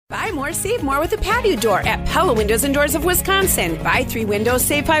Buy more, save more with a patio door at Pella Windows and Doors of Wisconsin. Buy 3 windows,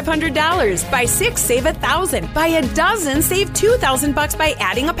 save $500. Buy 6, save $1,000. Buy a dozen, save $2,000 by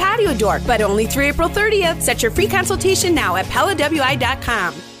adding a patio door. But only through April 30th. Set your free consultation now at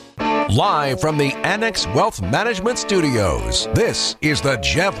PellaWI.com. Live from the Annex Wealth Management Studios, this is the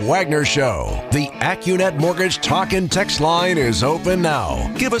Jeff Wagner Show. The AccuNet Mortgage Talk and Text line is open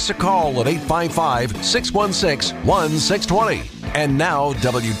now. Give us a call at 855-616-1620. And now,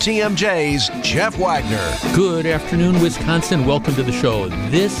 WTMJ's Jeff Wagner. Good afternoon, Wisconsin. Welcome to the show.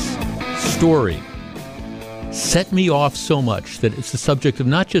 This story set me off so much that it's the subject of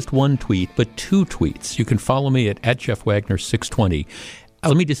not just one tweet, but 2 tweets. You can follow me at JeffWagner620.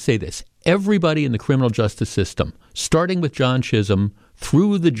 Let me just say this. Everybody in the criminal justice system, starting with John Chisholm,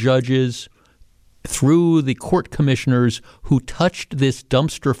 through the judges, through the court commissioners who touched this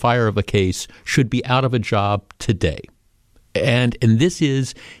dumpster fire of a case, should be out of a job today. And this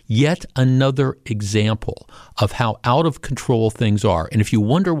is yet another example of how out of control things are. And if you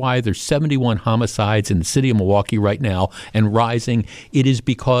wonder why there's 71 homicides in the city of Milwaukee right now and rising, it is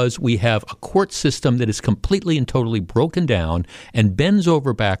because we have a court system that is completely and totally broken down and bends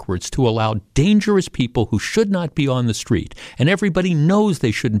over backwards to allow dangerous people who should not be on the street, and everybody knows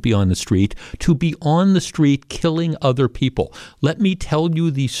they shouldn't be on the street, to be on the street killing other people. Let me tell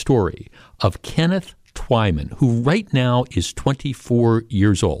you the story of Kenneth Twyman, who right now is 24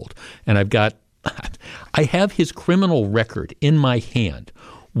 years old. And I have his criminal record in my hand.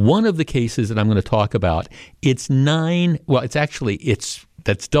 One of the cases that I'm going to talk about, that's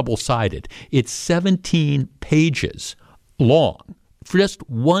double-sided. It's 17 pages long for just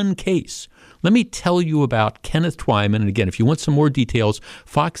one case. Let me tell you about Kenneth Twyman. And again, if you want some more details,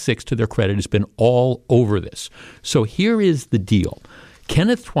 Fox 6, to their credit, has been all over this. So here is the deal.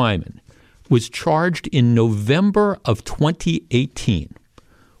 Kenneth Twyman was charged in November of 2018.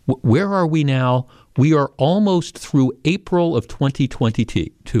 Where are we now? We are almost through April of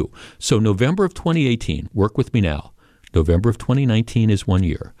 2022. So November of 2018, work with me now. November of 2019 is 1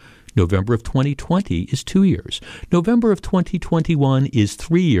 year. November of 2020 is 2 years. November of 2021 is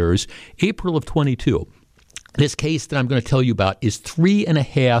 3 years. April of 22. This case that I'm going to tell you about is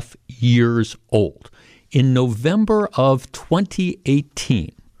 3.5 years old. In November of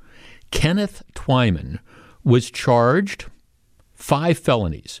 2018, Kenneth Twyman was charged 5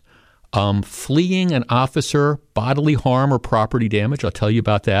 felonies. Fleeing an officer, bodily harm or property damage, I'll tell you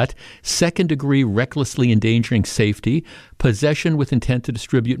about that. 2nd-degree recklessly endangering safety, possession with intent to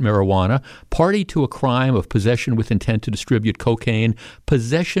distribute marijuana, party to a crime of possession with intent to distribute cocaine,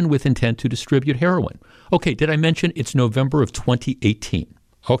 possession with intent to distribute heroin. Okay, did I mention it's November of 2018?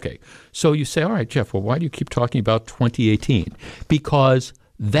 Okay, so you say, all right, Jeff, well, why do you keep talking about 2018? Because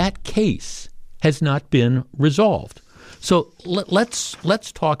that case has not been resolved. So let's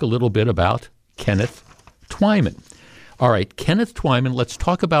talk a little bit about Kenneth Twyman. All right, Kenneth Twyman, let's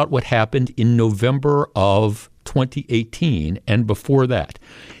talk about what happened in November of 2018 and before that.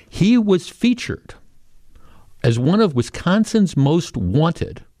 He was featured as one of Wisconsin's most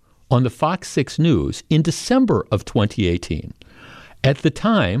wanted on the Fox 6 News in December of 2018. At the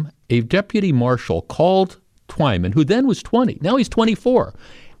time, a deputy marshal called Twyman, who then was 20, now he's 24,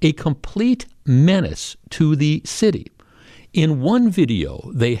 a complete menace to the city. In one video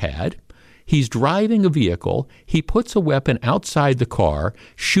they had, he's driving a vehicle, he puts a weapon outside the car,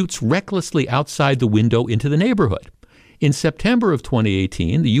 shoots recklessly outside the window into the neighborhood. In September of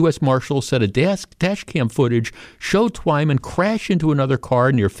 2018, the U.S. Marshal said a dash cam footage showed Twyman crash into another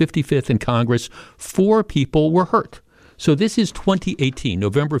car near 55th and Congress. 4 people were hurt. So this is 2018,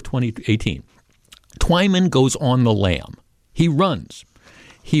 November of 2018. Twyman goes on the lam. He runs.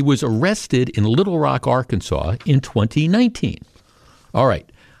 He was arrested in Little Rock, Arkansas in 2019. All right.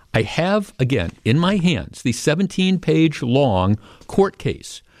 I have, again, in my hands, the 17-page long court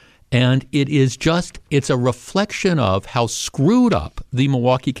case. And it's a reflection of how screwed up the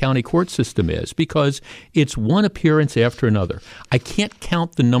Milwaukee County court system is, because it's one appearance after another. I can't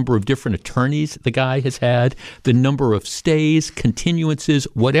count the number of different attorneys the guy has had, the number of stays, continuances,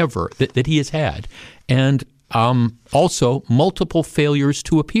 whatever that he has had, and also multiple failures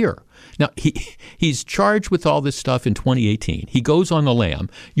to appear. Now, he's charged with all this stuff in 2018. He goes on the lam.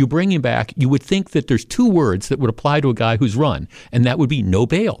 You bring him back. You would think that there's 2 words that would apply to a guy who's run, and that would be no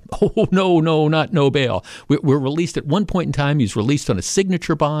bail. Oh, no, not no bail. We're released at one point in time. He's released on a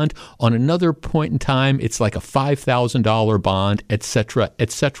signature bond. On another point in time, it's like a $5,000 bond, et cetera,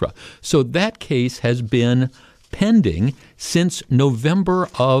 et cetera. So that case has been pending since November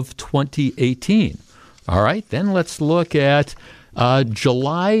of 2018. All right, then let's look at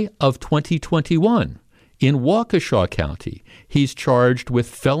July of 2021 In Waukesha County, he's charged with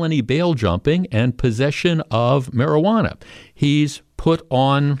felony bail jumping and possession of marijuana. He's put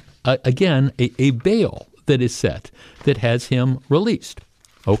on, again, a bail that is set that has him released.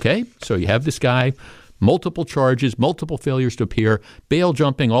 Okay, so you have this guy, multiple charges, multiple failures to appear, bail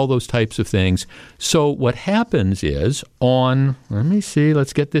jumping, all those types of things. So what happens is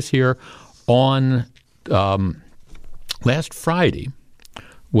let's get this here. On last Friday,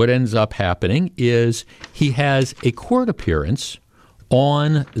 what ends up happening is he has a court appearance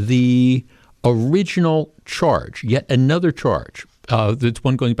on the original charge, yet another charge. That's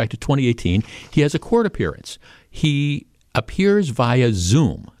one going back to 2018. He has a court appearance. He appears via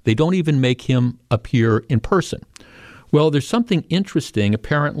Zoom. They don't even make him appear in person. Well, there's something interesting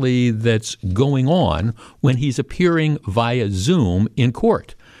apparently that's going on when he's appearing via Zoom in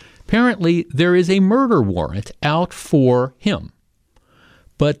court. Apparently, there is a murder warrant out for him.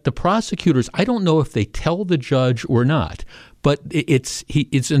 But the prosecutors, I don't know if they tell the judge or not, but it's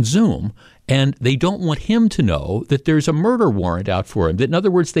in Zoom, and they don't want him to know that there's a murder warrant out for him. That, in other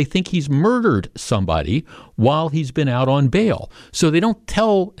words, they think he's murdered somebody while he's been out on bail. So they don't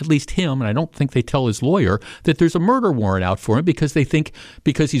tell, at least him, and I don't think they tell his lawyer, that there's a murder warrant out for him because they think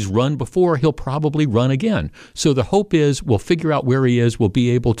because he's run before, he'll probably run again. So the hope is we'll figure out where he is, we'll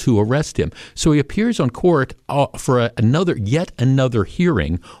be able to arrest him. So he appears on court for yet another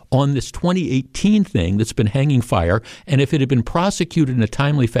hearing on this 2018 thing that's been hanging fire, and if it had been prosecuted in a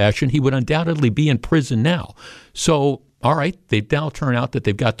timely fashion, he would undoubtedly be in prison now. So, all right, they now turn out that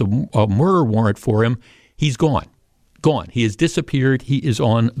they've got the murder warrant for him. He's gone. He has disappeared. He is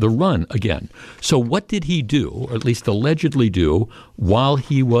on the run again. So what did he do, or at least allegedly do, while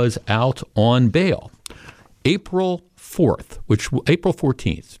he was out on bail? April 14th,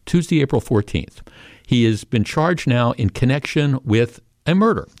 Tuesday, April 14th, he has been charged now in connection with a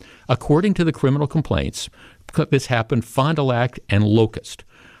murder. According to the criminal complaints, this happened Fond du Lac and Locust.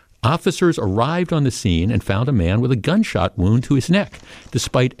 Officers arrived on the scene and found a man with a gunshot wound to his neck.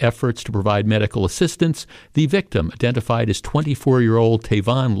 Despite efforts to provide medical assistance, the victim, identified as 24-year-old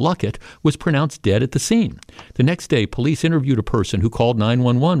Tavon Luckett, was pronounced dead at the scene. The next day, police interviewed a person who called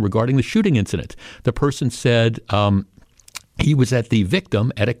 911 regarding the shooting incident. The person said he was at the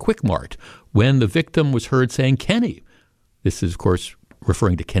victim at a Quick Mart when the victim was heard saying, "Kenny." This is, of course,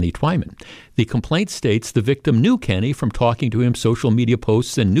 referring to Kenny Twyman. The complaint states the victim knew Kenny from talking to him, social media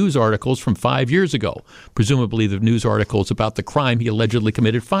posts, and news articles from 5 years ago, presumably the news articles about the crime he allegedly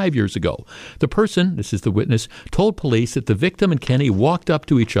committed 5 years ago. The person, this is the witness, told police that the victim and Kenny walked up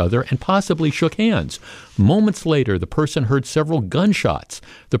to each other and possibly shook hands. Moments later, the person heard several gunshots.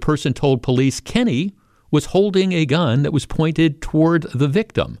 The person told police Kenny was holding a gun that was pointed toward the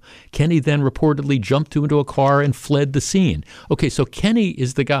victim. Kenny then reportedly jumped into a car and fled the scene. Okay, so Kenny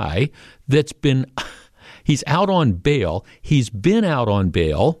is the guy that's he's out on bail. He's been out on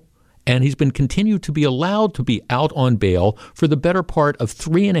bail, and he's been continued to be allowed to be out on bail for the better part of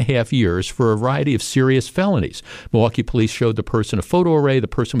 3.5 years for a variety of serious felonies. Milwaukee police showed the person a photo array. The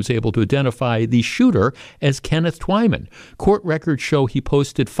person was able to identify the shooter as Kenneth Twyman. Court records show he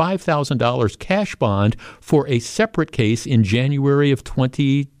posted $5,000 cash bond for a separate case in January of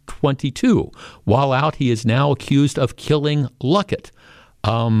 2022. While out, he is now accused of killing Luckett.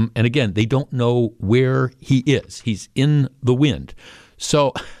 And again, they don't know where he is. He's in the wind.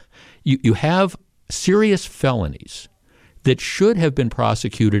 So you have serious felonies that should have been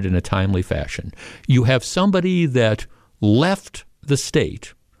prosecuted in a timely fashion. You have somebody that left the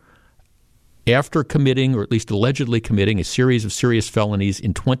state after committing, or at least allegedly committing, a series of serious felonies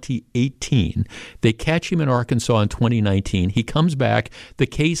in 2018. They catch him in Arkansas in 2019. He comes back. The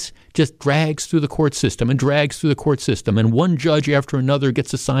case just drags through the court system and drags through the court system, and one judge after another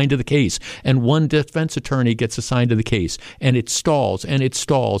gets assigned to the case, and one defense attorney gets assigned to the case, and it stalls, and it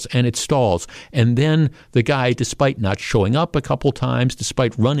stalls, and it stalls. And then the guy, despite not showing up a couple times,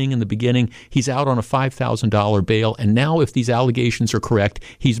 despite running in the beginning, he's out on a $5,000 bail, and now if these allegations are correct,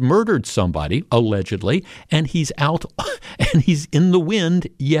 he's murdered somebody, allegedly, and he's out and he's in the wind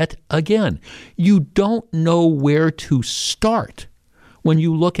yet again. You don't know where to start when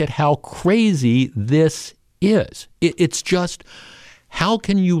you look at how crazy this is. It's just, how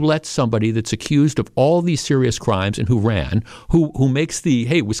can you let somebody that's accused of all these serious crimes and who makes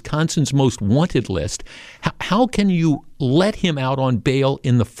the, Wisconsin's most wanted list, how can you let him out on bail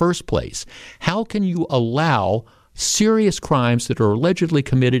in the first place? How can you allow serious crimes that are allegedly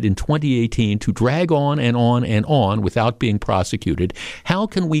committed in 2018 to drag on and on and on without being prosecuted? How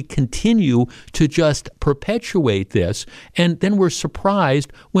can we continue to just perpetuate this, and then we're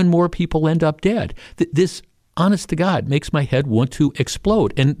surprised when more people end up dead? This honest to God, makes my head want to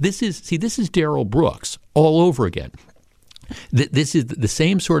explode. And this is Darrell Brooks all over again. This is the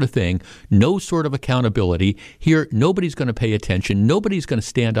same sort of thing, no sort of accountability. Here, nobody's going to pay attention. Nobody's going to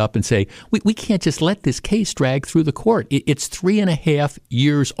stand up and say, we can't just let this case drag through the court. It's 3.5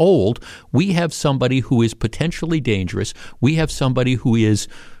 years old. We have somebody who is potentially dangerous. We have somebody who is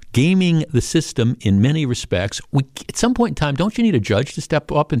gaming the system in many respects. At some point in time, don't you need a judge to step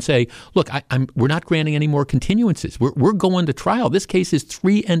up and say, look, we're not granting any more continuances. We're going to trial. This case is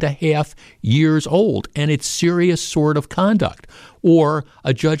 3.5 years old, and it's serious sort of conduct. Or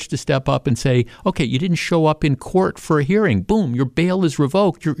a judge to step up and say, okay, you didn't show up in court for a hearing. Boom, your bail is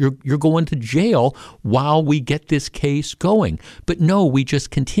revoked. You're going to jail while we get this case going. But no, we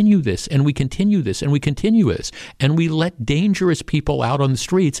just continue this, and we continue this, and we continue this. And we let dangerous people out on the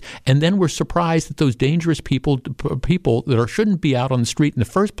streets, and then we're surprised that those dangerous people that shouldn't be out on the street in the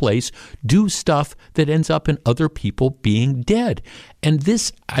first place do stuff that ends up in other people being dead. And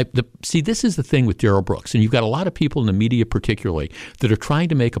this is the thing with Darrell Brooks, and you've got a lot of people in the media particularly that are trying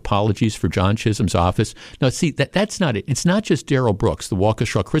to make apologies for John Chisholm's office. Now, see, that's not it. It's not just Darrell Brooks, the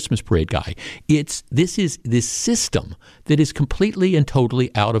Waukesha Christmas Parade guy. This is this system that is completely and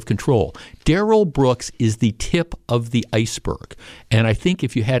totally out of control. Darrell Brooks is the tip of the iceberg. And I think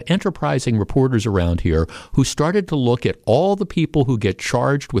if you had enterprising reporters around here who started to look at all the people who get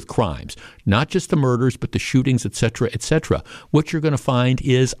charged with crimes, not just the murders, but the shootings, et cetera, what you're going to find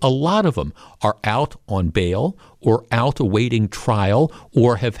is a lot of them are out on bail or out awaiting trial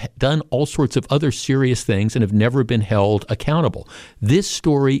or have done all sorts of other serious things and have never been held accountable. This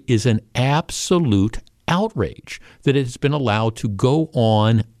story is an absolute outrage that it has been allowed to go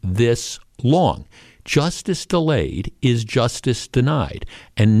on this long. Justice delayed is justice denied.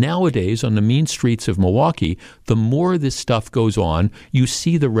 And nowadays, on the mean streets of Milwaukee, the more this stuff goes on, you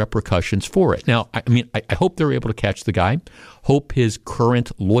see the repercussions for it. Now, I hope they're able to catch the guy. Hope his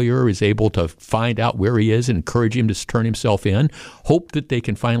current lawyer is able to find out where he is and encourage him to turn himself in. Hope that they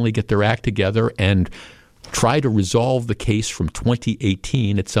can finally get their act together and try to resolve the case from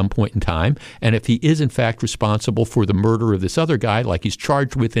 2018 at some point in time. And if he is in fact responsible for the murder of this other guy, like he's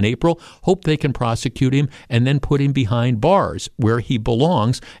charged with in April, hope they can prosecute him and then put him behind bars where he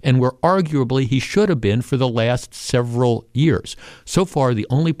belongs and where arguably he should have been for the last several years. So far, the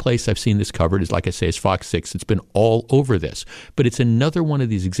only place I've seen this covered is, like I say, is Fox 6. It's been all over this. But it's another one of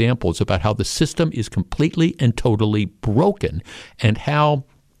these examples about how the system is completely and totally broken and how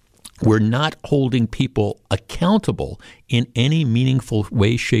we're not holding people accountable in any meaningful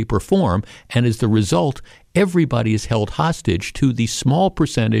way, shape, or form. And as the result, everybody is held hostage to the small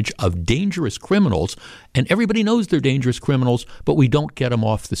percentage of dangerous criminals. And everybody knows they're dangerous criminals, but we don't get them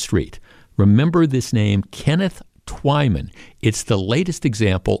off the street. Remember this name, Kenneth Twyman. It's the latest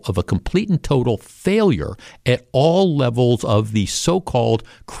example of a complete and total failure at all levels of the so-called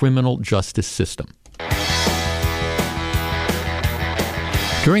criminal justice system.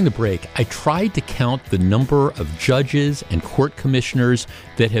 During the break, I tried to count the number of judges and court commissioners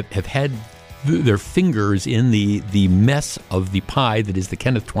that have had their fingers in the mess of the pie that is the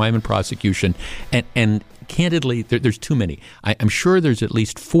Kenneth Twyman prosecution. And candidly, there's too many. I'm sure there's at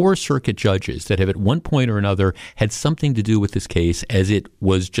least 4 circuit judges that have at one point or another had something to do with this case as it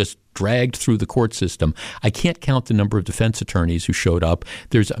was just dragged through the court system. I can't count the number of defense attorneys who showed up.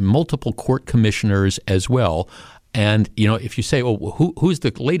 There's multiple court commissioners as well. And, if you say, who's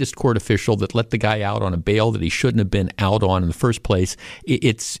the latest court official that let the guy out on a bail that he shouldn't have been out on in the first place,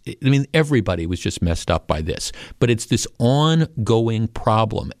 everybody was just messed up by this. But it's this ongoing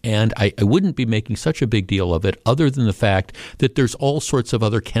problem. And I wouldn't be making such a big deal of it other than the fact that there's all sorts of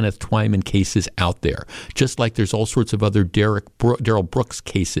other Kenneth Twyman cases out there, just like there's all sorts of other Darrell Brooks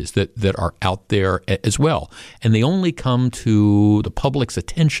cases that are out there as well. And they only come to the public's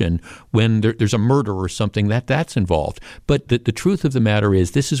attention when there's a murder or something that's involved. But the truth of the matter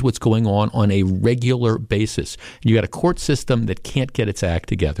is this is what's going on a regular basis. You got a court system that can't get its act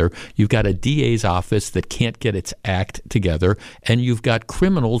together. You've got a DA's office that can't get its act together. And you've got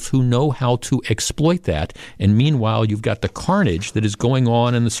criminals who know how to exploit that. And meanwhile, you've got the carnage that is going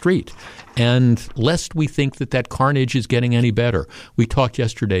on in the street. And lest we think that carnage is getting any better, we talked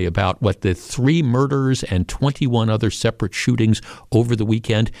yesterday about the 3 murders and 21 other separate shootings over the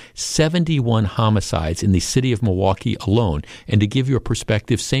weekend, 71 homicides in the city of Milwaukee alone. And to give you a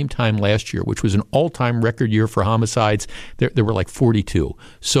perspective, same time last year, which was an all-time record year for homicides, there were like 42.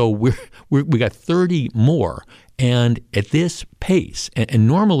 So we got 30 more. And at this pace, and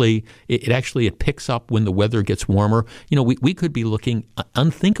normally it picks up when the weather gets warmer. We could be looking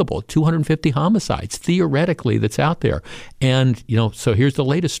unthinkable, 250 homicides theoretically that's out there. And, so here's the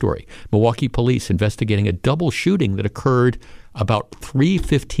latest story. Milwaukee police investigating a double shooting that occurred about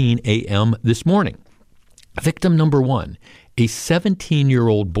 3:15 a.m. this morning. Victim number one, a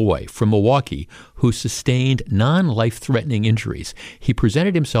 17-year-old boy from Milwaukee who sustained non-life-threatening injuries. He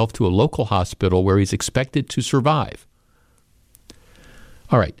presented himself to a local hospital where he's expected to survive.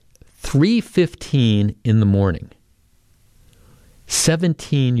 All right, 3:15 in the morning,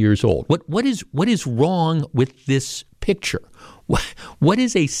 17 years old. What is wrong with this picture? What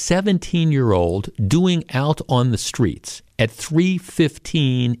is a 17-year-old doing out on the streets at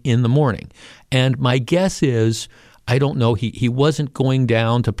 3:15 in the morning? And my guess is, I don't know, he wasn't going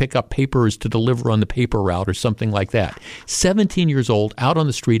down to pick up papers to deliver on the paper route or something like that. 17 years old, out on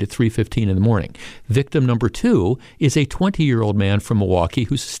the street at 3:15 in the morning. Victim number two is a 20-year-old man from Milwaukee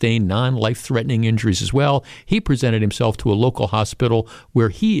who sustained non-life-threatening injuries as well. He presented himself to a local hospital where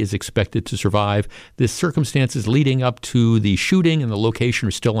he is expected to survive. The circumstances leading up to the shooting and the location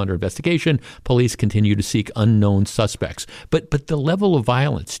are still under investigation. Police continue to seek unknown suspects. But the level of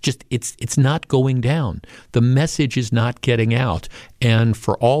violence, it's not going down. The message is not getting out. And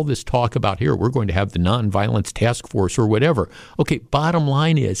for all this talk about here, we're going to have the nonviolence task force or whatever. Okay, bottom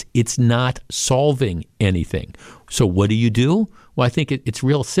line is it's not solving anything. So what do? Well, I think it's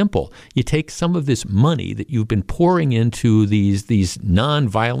real simple. You take some of this money that you've been pouring into these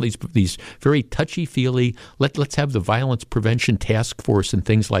nonviolent, these very touchy-feely, let's have the violence prevention task force and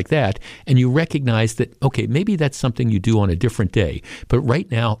things like that, and you recognize that, okay, maybe that's something you do on a different day. But right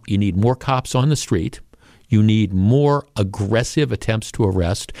now, you need more cops on the street. You need more aggressive attempts to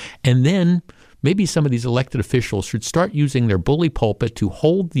arrest. And then maybe some of these elected officials should start using their bully pulpit to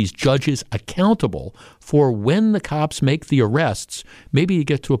hold these judges accountable for when the cops make the arrests. Maybe you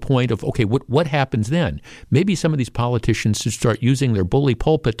get to a point of, okay, what happens then? Maybe some of these politicians should start using their bully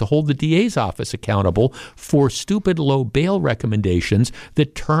pulpit to hold the DA's office accountable for stupid low bail recommendations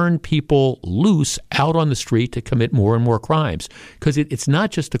that turn people loose out on the street to commit more and more crimes. Because it's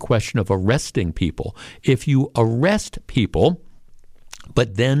not just a question of arresting people. If you arrest people,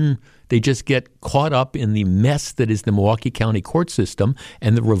 but then they just get caught up in the mess that is the Milwaukee County court system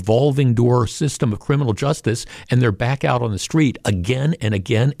and the revolving door system of criminal justice, and they're back out on the street again and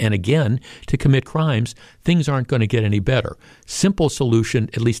again and again to commit crimes. Things aren't going to get any better. Simple solution,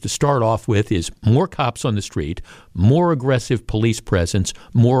 at least to start off with, is more cops on the street, more aggressive police presence,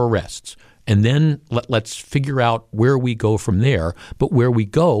 more arrests. And then let's figure out where we go from there. But where we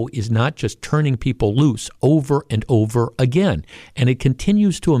go is not just turning people loose over and over again. And it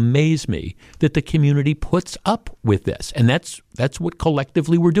continues to amaze me that the community puts up with this. And that's what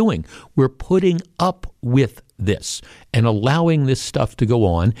collectively we're doing. We're putting up with this and allowing this stuff to go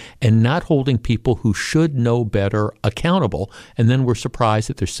on and not holding people who should know better accountable. And then we're surprised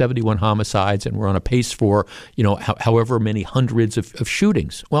that there's 71 homicides and we're on a pace for, however many hundreds of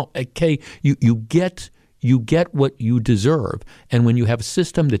shootings. Well, okay, you get what you deserve. And when you have a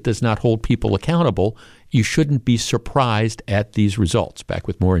system that does not hold people accountable, you shouldn't be surprised at these results. Back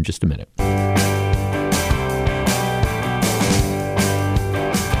with more in just a minute.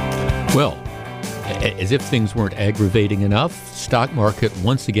 Well, as if things weren't aggravating enough, stock market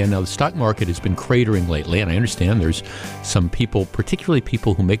once again. Now, the stock market has been cratering lately, and I understand there's some people, particularly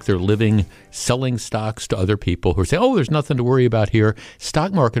people who make their living selling stocks to other people, who say, oh, there's nothing to worry about here.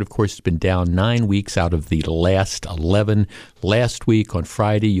 Stock market, of course, has been down 9 weeks out of the last 11. Last week on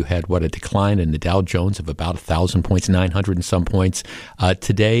Friday, you had, a decline in the Dow Jones of about 1,000 points, 900 and some points.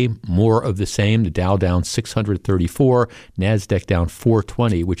 Today, more of the same. The Dow down 634, NASDAQ down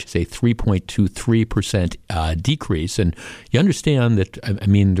 420, which is a 3.23% decrease. And you understand that,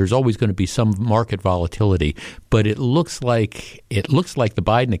 there's always going to be some market volatility, but it looks like the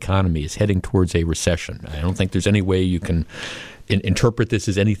Biden economy is heading towards a recession. I don't think there's any way you can interpret this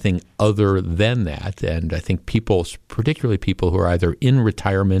as anything other than that. And I think people, particularly people who are either in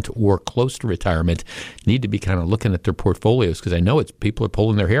retirement or close to retirement, need to be kind of looking at their portfolios, because I know people are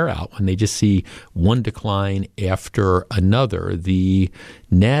pulling their hair out when they just see one decline after another. The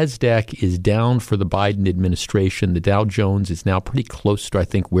NASDAQ is down for the Biden administration. The Dow Jones is now pretty close to, I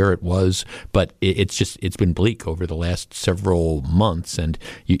think, where it was, but it's been bleak over the last several months, and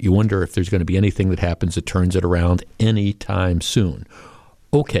you wonder if there's going to be anything that happens that turns it around anytime soon.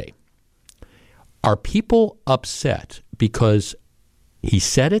 Okay. Are people upset because he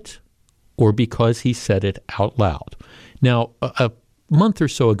said it, or because he said it out loud. Now, a month or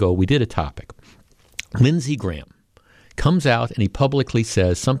so ago, we did a topic. Lindsey Graham comes out and he publicly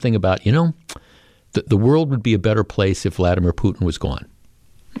says something about, the world would be a better place if Vladimir Putin was gone.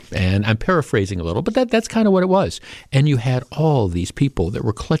 And I'm paraphrasing a little, but that's kind of what it was. And you had all these people that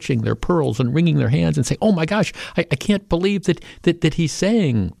were clutching their pearls and wringing their hands and saying, "Oh my gosh, I can't believe that he's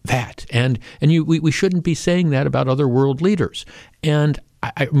saying that." And we shouldn't be saying that about other world leaders. And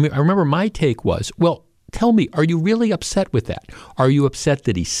I remember my take was, well, tell me, are you really upset with that? Are you upset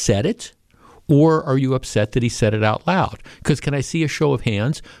that he said it? Or are you upset that he said it out loud? Because can I see a show of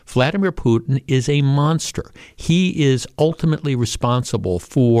hands? Vladimir Putin is a monster. He is ultimately responsible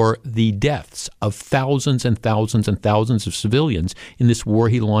for the deaths of thousands and thousands and thousands of civilians in this war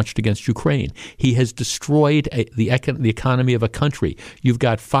he launched against Ukraine. He has destroyed the economy of a country. You've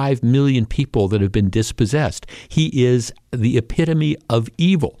got 5 million people that have been dispossessed. He is the epitome of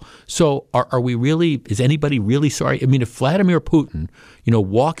evil. So is anybody really sorry? I mean, if Vladimir Putin,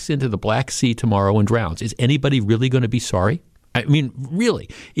 walks into the Black Sea tomorrow and drowns, is anybody really going to be sorry? I mean, really,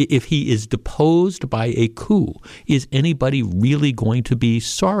 if he is deposed by a coup, is anybody really going to be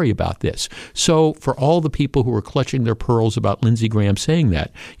sorry about this? So for all the people who are clutching their pearls about Lindsey Graham saying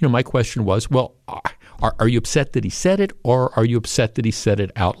that, my question was, well, are you upset that he said it, or are you upset that he said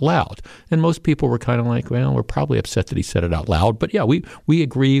it out loud? And most people were kind of like, well, we're probably upset that he said it out loud. But yeah, we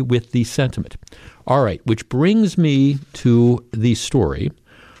agree with the sentiment. All right, which brings me to the story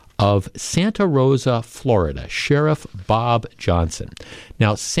of Santa Rosa, Florida, Sheriff Bob Johnson.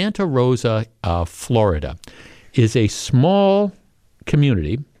 Now, Santa Rosa, Florida, is a small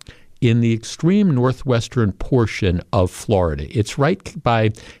community in the extreme northwestern portion of Florida. It's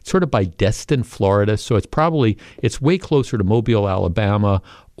sort of by Destin, Florida, so it's way closer to Mobile, Alabama,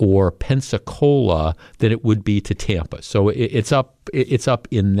 or Pensacola than it would be to Tampa. So it's up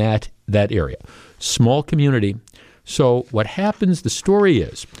in that area. Small community. So what happens, the story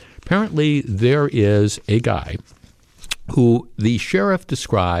is, apparently there is a guy who the sheriff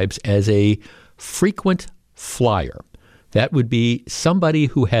describes as a frequent flyer. That would be somebody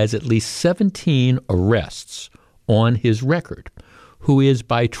who has at least 17 arrests on his record, who is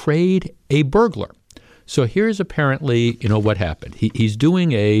by trade a burglar. So here's apparently, what happened. He's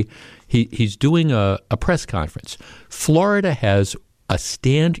doing a press conference. Florida has a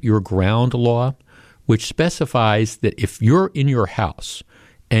stand your ground law, which specifies that if you're in your house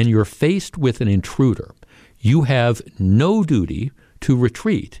and you're faced with an intruder, you have no duty to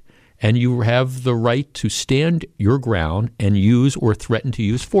retreat, and you have the right to stand your ground and use or threaten to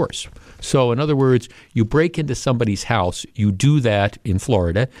use force. So in other words, you break into somebody's house, you do that in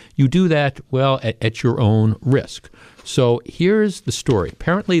Florida, you do that, well, at your own risk. So here's the story.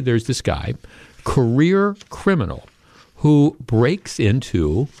 Apparently there's this guy, career criminal, who breaks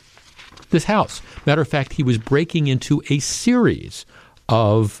into this house. Matter of fact, he was breaking into a series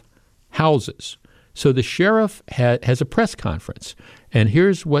of houses. So the sheriff has a press conference, and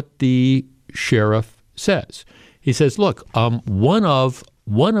here's what the sheriff says. He says, "Look, one of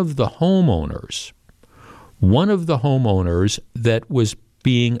the homeowners that was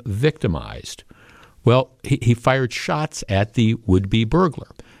being victimized, well, he fired shots at the would-be burglar,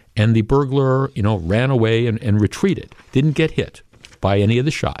 and the burglar, ran away and retreated. Didn't get hit by any of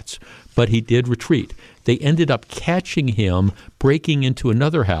the shots, but he did retreat. They ended up catching him breaking into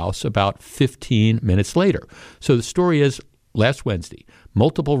another house about 15 minutes later. So the story is, last Wednesday,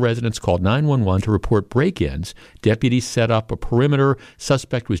 multiple residents called 911 to report break-ins. Deputies set up a perimeter.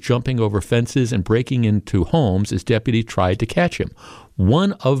 Suspect was jumping over fences and breaking into homes as deputies tried to catch him.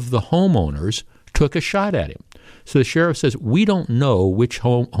 One of the homeowners took a shot at him. So the sheriff says, we don't know which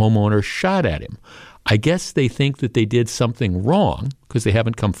homeowner shot at him. I guess they think that they did something wrong because they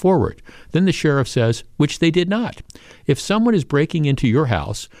haven't come forward. Then the sheriff says, which they did not. If someone is breaking into your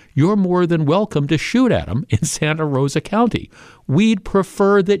house, you're more than welcome to shoot at them in Santa Rosa County. We'd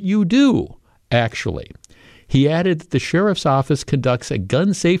prefer that you do, actually. He added that the sheriff's office conducts a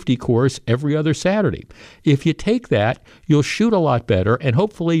gun safety course every other Saturday. If you take that, you'll shoot a lot better, and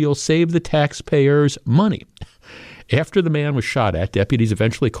hopefully you'll save the taxpayers money. After the man was shot at, deputies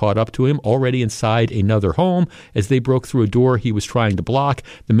eventually caught up to him, already inside another home. As they broke through a door he was trying to block,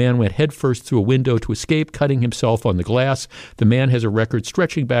 the man went headfirst through a window to escape, cutting himself on the glass. The man has a record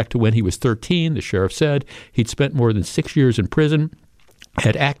stretching back to when he was 13, the sheriff said. He'd spent more than 6 years in prison,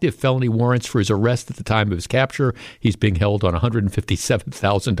 had active felony warrants for his arrest at the time of his capture. He's being held on a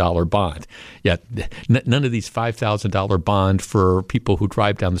 $157,000 bond. Yeah, none of these $5,000 bond for people who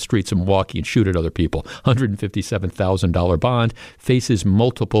drive down the streets of Milwaukee and shoot at other people. $157,000 bond, faces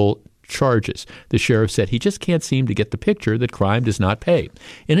multiple charges. The sheriff said he just can't seem to get the picture that crime does not pay.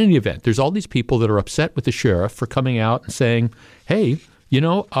 In any event, there's all these people that are upset with the sheriff for coming out and saying, hey,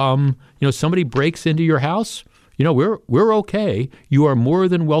 somebody breaks into your house. We're okay. You are more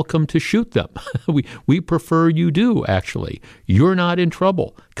than welcome to shoot them. we prefer you do, actually. You're not in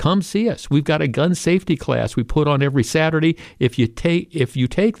trouble. Come see us. We've got a gun safety class we put on every Saturday. If you take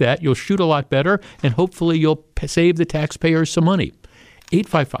that, you'll shoot a lot better, and hopefully you'll save the taxpayers some money.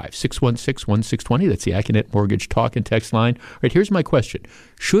 855-616-1620. That's the AccuNet Mortgage Talk and Text line. All right, here's my question.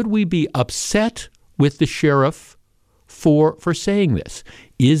 Should we be upset with the sheriff for saying this?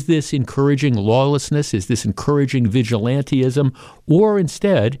 Is this encouraging lawlessness? Is this encouraging vigilantism? Or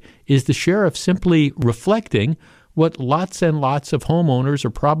instead, is the sheriff simply reflecting what lots and lots of homeowners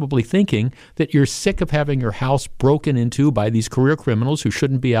are probably thinking, that you're sick of having your house broken into by these career criminals who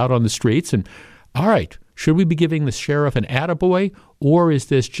shouldn't be out on the streets? And all right, should we be giving the sheriff an attaboy, or is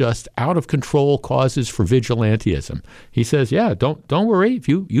this just out of control causes for vigilantism? He says, yeah, don't worry. If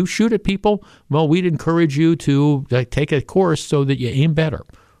you shoot at people, well, we'd encourage you to take a course so that you aim better.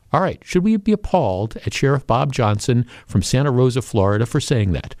 All right, should we be appalled at Sheriff Bob Johnson from Santa Rosa, Florida, for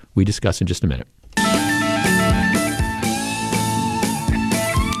saying that? We discuss in just a minute.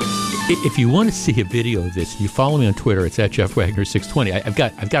 If you want to see a video of this, you follow me on Twitter. It's at Jeff Wagner 620.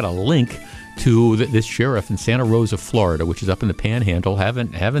 I've got a link to this sheriff in Santa Rosa, Florida, which is up in the Panhandle,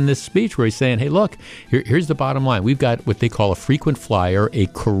 having this speech where he's saying, hey, look, here's the bottom line. We've got what they call a frequent flyer, a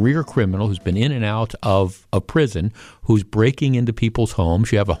career criminal who's been in and out of prison, who's breaking into people's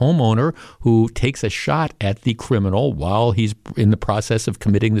homes. You have a homeowner who takes a shot at the criminal while he's in the process of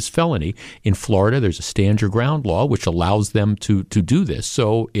committing this felony. In Florida, there's a stand your ground law which allows them to do this.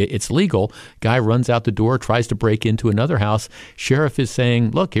 So it's legal. Guy runs out the door, tries to break into another house. Sheriff is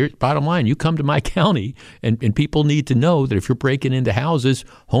saying, look, here's bottom line. You come to my county, and people need to know that if you're breaking into houses,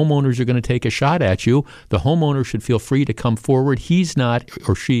 homeowners are going to take a shot at you. The homeowner should feel free to come forward. He's not,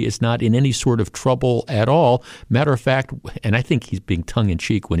 or she is not, in any sort of trouble at all. Matter of fact, and I think he's being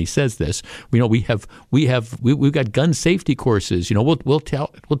tongue-in-cheek when he says this. We've got gun safety courses. We'll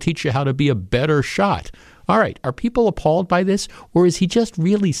teach you how to be a better shot. All right, are people appalled by this, or is he just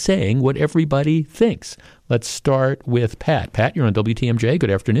really saying what everybody thinks? Let's start with Pat. Pat, you're on WTMJ.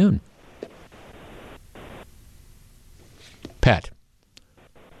 Good afternoon. Pat.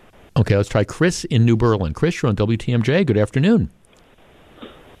 Okay, let's try Chris in New Berlin. Chris, you're on WTMJ. Good afternoon.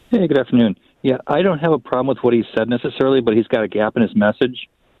 Hey, good afternoon. Yeah, I don't have a problem with what he said necessarily, but he's got a gap in his message.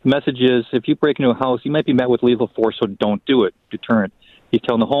 The message is, if you break into a house, you might be met with lethal force, so don't do it. Deterrent. He's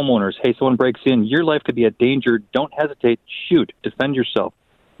telling the homeowners, hey, someone breaks in, your life could be at danger. Don't hesitate. Shoot. Defend yourself.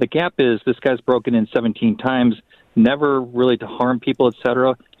 The gap is, this guy's broken in 17 times, never really to harm people,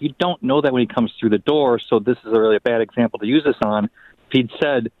 etc. You don't know that when he comes through the door, so this is a really a bad example to use this on. If he'd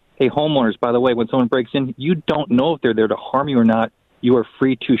said, hey, homeowners, by the way, when someone breaks in, you don't know if they're there to harm you or not. You are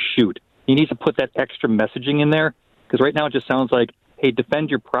free to shoot. He needs to put that extra messaging in there, because right now it just sounds like, hey, defend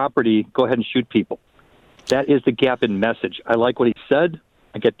your property, go ahead and shoot people. That is the gap in message. I like what he said.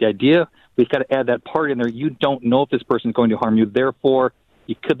 I get the idea. We've got to add that part in there. You don't know if this person is going to harm you. Therefore,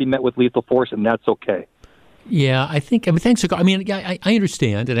 you could be met with lethal force, and that's okay. Yeah, thanks. I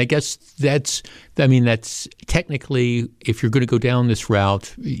understand, and I guess that's technically, if you're going to go down this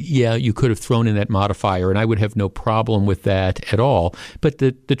route, yeah, you could have thrown in that modifier, and I would have no problem with that at all. But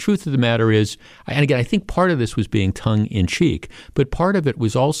the truth of the matter is, and again, I think part of this was being tongue-in-cheek, but part of it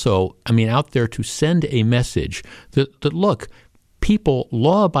was also, out there to send a message that look, people,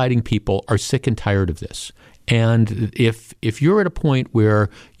 law-abiding people, are sick and tired of this. And if you're at a point where,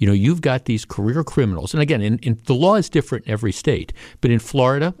 you've got these career criminals, and again, in the law is different in every state, but in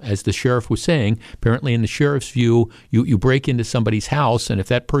Florida, as the sheriff was saying, apparently in the sheriff's view, you break into somebody's house, and if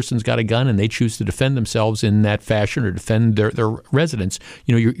that person's got a gun and they choose to defend themselves in that fashion or defend their residence,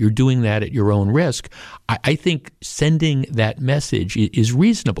 you're doing that at your own risk. I think sending that message is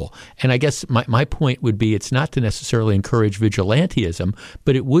reasonable. And I guess my point would be, it's not to necessarily encourage vigilantism,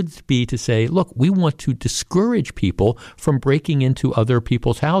 but it would be to say, look, we want to discourage people from breaking into other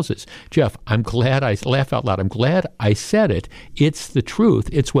people's houses. Jeff, I'm glad I laugh out loud. I'm glad I said it. It's the truth.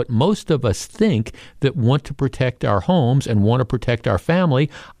 It's what most of us think that want to protect our homes and want to protect our family.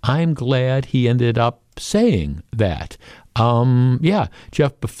 I'm glad he ended up saying that. Yeah,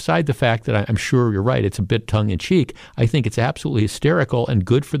 Jeff, beside the fact that I'm sure you're right, it's a bit tongue-in-cheek, I think it's absolutely hysterical and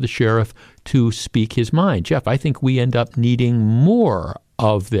good for the sheriff to speak his mind. Jeff, I think we end up needing more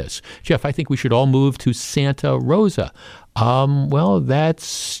of this. Jeff, I think we should all move to Santa Rosa. Well,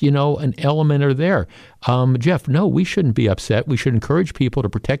 that's, an element or there. Jeff, no, we shouldn't be upset. We should encourage people to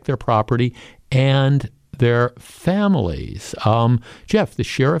protect their property, and their families. Jeff, the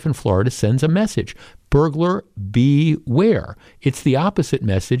sheriff in Florida sends a message. Burglar, beware. It's the opposite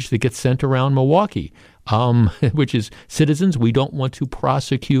message that gets sent around Milwaukee, which is, citizens, we don't want to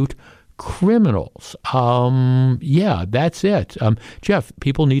prosecute criminals. Yeah, that's it. Jeff,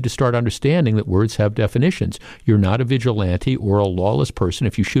 people need to start understanding that words have definitions. You're not a vigilante or a lawless person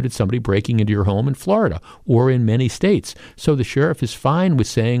if you shoot at somebody breaking into your home in Florida or in many states. So the sheriff is fine with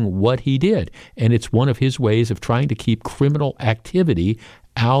saying what he did, and it's one of his ways of trying to keep criminal activity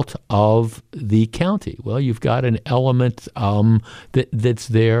out of the county. Well, you've got an element that's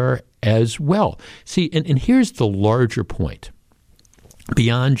there as well. See, and here's the larger point.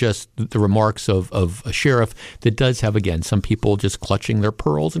 Beyond just the remarks of a sheriff that does have, again, some people just clutching their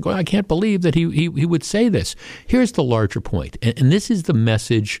pearls and going, I can't believe that he would say this. Here's the larger point, and this is the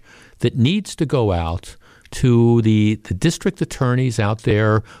message that needs to go out to the district attorneys out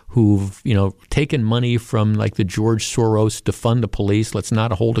there who've, taken money from like the George Soros to fund the police. Let's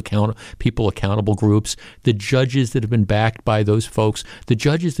not hold people accountable groups. The judges that have been backed by those folks, the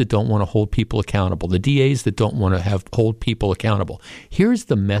judges that don't want to hold people accountable, the DAs that don't want to hold people accountable. Here's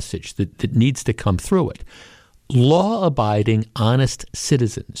the message that needs to come through it. Law-abiding, honest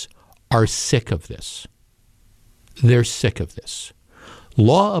citizens are sick of this. They're sick of this.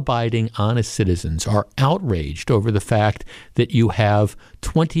 Law-abiding, honest citizens are outraged over the fact that you have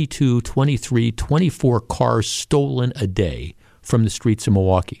 22, 23, 24 cars stolen a day from the streets of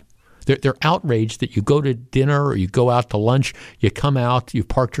Milwaukee. They're outraged that you go to dinner or you go out to lunch, you come out, you've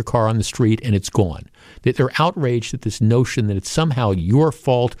parked your car on the street, and it's gone. They're outraged at this notion that it's somehow your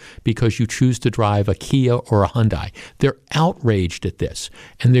fault because you choose to drive a Kia or a Hyundai. They're outraged at this,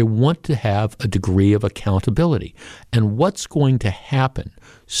 and they want to have a degree of accountability. And what's going to happen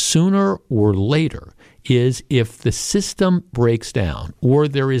sooner or later is if the system breaks down or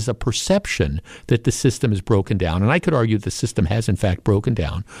there is a perception that the system is broken down, and I could argue the system has in fact broken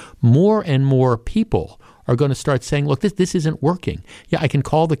down, more and more people are going to start saying, look, this isn't working. Yeah, I can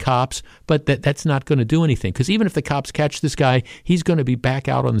call the cops, but that's not going to do anything. Because even if the cops catch this guy, he's going to be back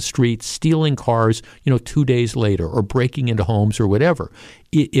out on the street stealing cars, 2 days later or breaking into homes or whatever.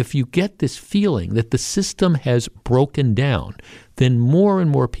 If you get this feeling that the system has broken down, then more and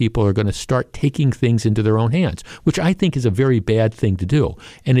more people are going to start taking things into their own hands, which I think is a very bad thing to do.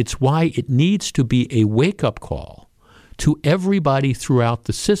 And it's why it needs to be a wake-up call to everybody throughout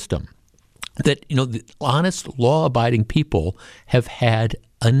the system that, the honest, law-abiding people have had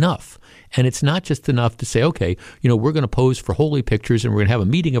enough. And it's not just enough to say, okay, we're going to pose for holy pictures and we're going to have a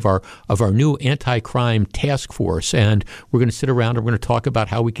meeting of our new anti-crime task force, and we're going to sit around and we're going to talk about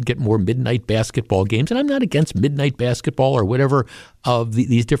how we could get more midnight basketball games. And I'm not against midnight basketball or whatever of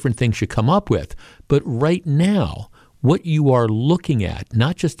these different things you come up with. But right now, what you are looking at,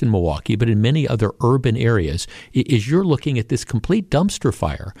 not just in Milwaukee, but in many other urban areas, is you're looking at this complete dumpster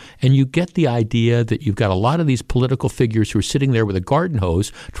fire. And you get the idea that you've got a lot of these political figures who are sitting there with a garden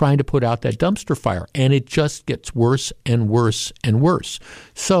hose trying to put out that dumpster fire. And it just gets worse and worse and worse.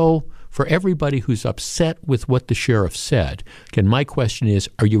 So for everybody who's upset with what the sheriff said, again, my question is,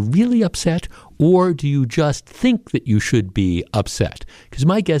 are you really upset, or do you just think that you should be upset? Because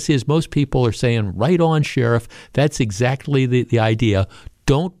my guess is most people are saying, right on, Sheriff, that's exactly the idea.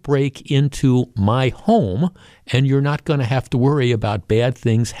 Don't break into my home, and you're not going to have to worry about bad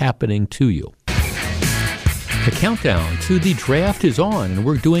things happening to you. The countdown to the draft is on, and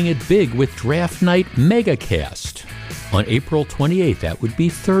we're doing it big with Draft Night MegaCast. On April 28th, that would be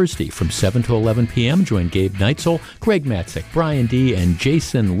Thursday, from 7 to 11 p.m., join Gabe Neitzel, Greg Matzek, Brian D., and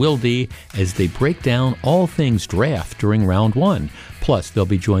Jason Wilde as they break down all things draft during round one. Plus, they'll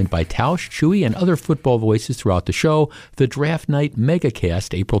be joined by Tausch, Chewy, and other football voices throughout the show. The Draft Night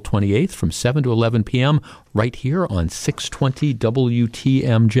MegaCast, April 28th from 7 to 11 p.m., right here on 620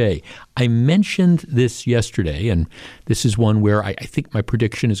 WTMJ. I mentioned this yesterday, and this is one where I think my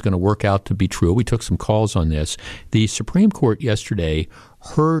prediction is going to work out to be true. We took some calls on this. The Supreme Court yesterday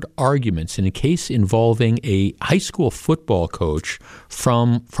heard arguments in a case involving a high school football coach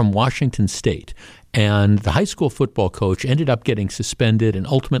from Washington State. And the high school football coach ended up getting suspended and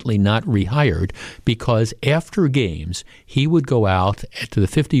ultimately not rehired because after games, he would go out to the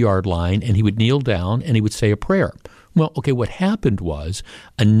 50-yard line and he would kneel down and he would say a prayer. Well, okay, what happened was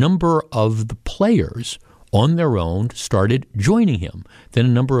a number of the players on their own started joining him. Then a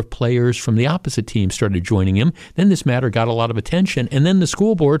number of players from the opposite team started joining him. Then this matter got a lot of attention, and then the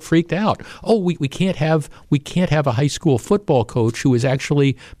school board freaked out. Oh, we can't have a high school football coach who is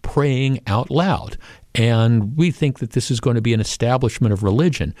actually praying out loud. and we think that this is going to be an establishment of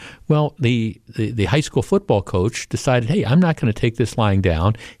religion. Well, the high school football coach decided, hey, I'm not going to take this lying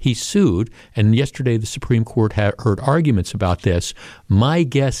down. He sued, and yesterday the Supreme Court heard arguments about this. My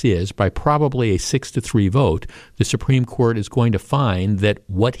guess is, by probably a 6-3 vote, the Supreme Court is going to find that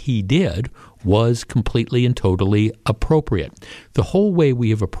what he did was completely and totally appropriate. The whole way we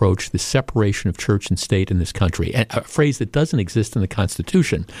have approached the separation of church and state in this country, a phrase that doesn't exist in the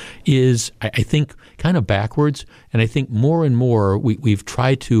Constitution, is, I think, kind of backwards. And I think more and more we've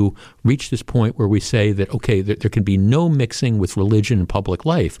tried to reach this point where we say that, okay, there can be no mixing with religion in public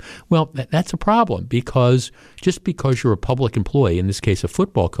life. Well, that's a problem, because just because you're a public employee, in this case a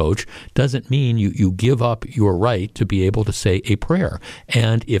football coach, doesn't mean you give up your right to be able to say a prayer.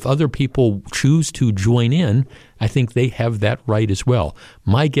 And if other people choose to join in, I think they have that right as well.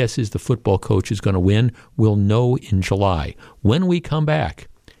 My guess is the football coach is going to win. We'll know in July. When we come back,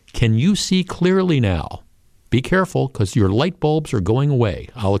 can you see clearly now? Be careful, because your light bulbs are going away.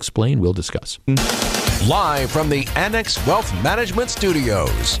 I'll explain. We'll discuss. Live from the Annex Wealth Management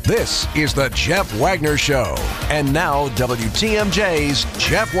Studios, this is the Jeff Wagner Show. And now, WTMJ's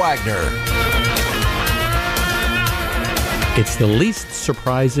Jeff Wagner. It's the least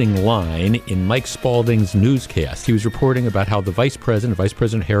surprising line in Mike Spaulding's newscast. He was reporting about how the Vice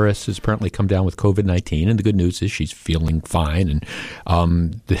President Harris, has apparently come down with COVID-19, and the good news is she's feeling fine.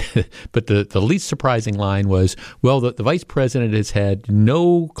 And but the least surprising line was, well, the Vice President has had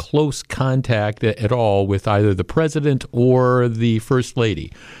no close contact at all with either the President or the First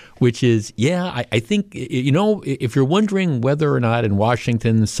Lady. Which is, I think, if you're wondering whether or not in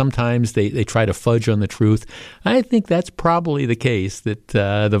Washington sometimes they try to fudge on the truth, I think that's probably the case, that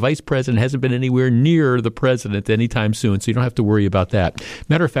the vice president hasn't been anywhere near the president anytime soon, so you don't have to worry about that.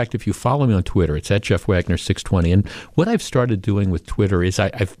 Matter of fact, if you follow me on Twitter, it's at Jeff Wagner 620, and what I've started doing with Twitter is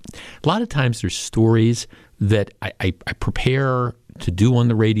I've a lot of times there's stories that I prepare to do on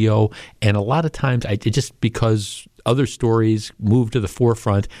the radio, and a lot of times because other stories move to the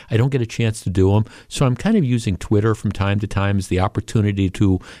forefront, I don't get a chance to do them. So I'm kind of using Twitter from time to time as the opportunity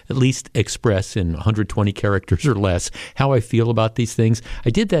to at least express in 120 characters or less how I feel about these things.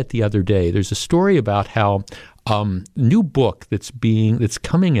 I did that the other day. There's a story about how new book that's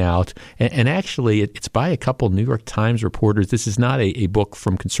coming out, and actually it's by a couple New York Times reporters. This is not a book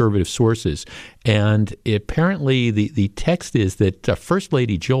from conservative sources, and apparently the text is that First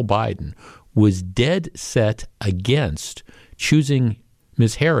Lady Jill Biden was dead set against choosing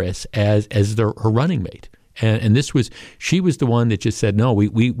Ms. Harris as her running mate. And she was the one that just said, no,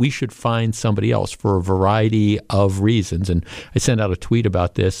 we should find somebody else for a variety of reasons. And I sent out a tweet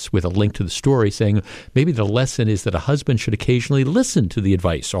about this with a link to the story saying maybe the lesson is that a husband should occasionally listen to the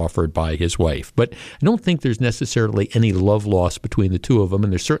advice offered by his wife. But I don't think there's necessarily any love lost between the two of them.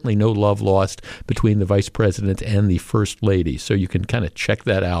 And there's certainly no love lost between the vice president and the first lady. So you can kind of check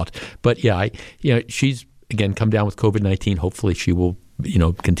that out. But she's, again, come down with COVID-19. Hopefully she will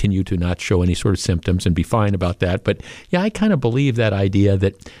continue to not show any sort of symptoms and be fine about that. But I kind of believe that idea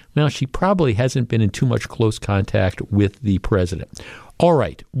that, well, she probably hasn't been in too much close contact with the president. All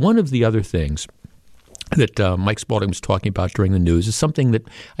right. One of the other things that Mike Spaulding was talking about during the news is something that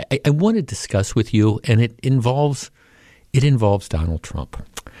I want to discuss with you, and it involves Donald Trump.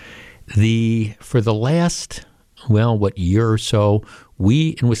 For the last, year or so, we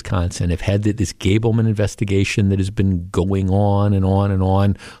in Wisconsin have had this Gableman investigation that has been going on and on and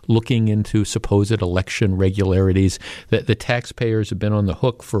on, looking into supposed election regularities. The taxpayers have been on the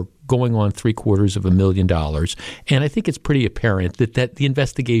hook for going on $750,000. And I think it's pretty apparent that the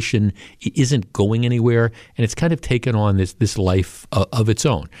investigation isn't going anywhere, and it's kind of taken on this life of its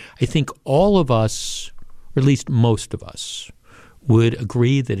own. I think all of us, or at least most of us, would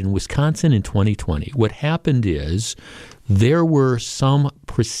agree that in Wisconsin in 2020, what happened is there were some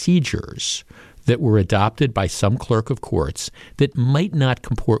procedures that were adopted by some clerk of courts that might not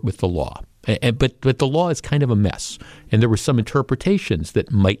comport with the law. But the law is kind of a mess, and there were some interpretations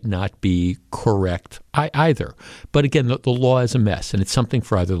that might not be correct either. But again, the law is a mess, and it's something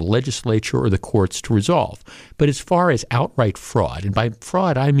for either the legislature or the courts to resolve. But as far as outright fraud, and by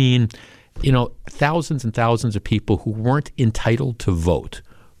fraud I mean thousands and thousands of people who weren't entitled to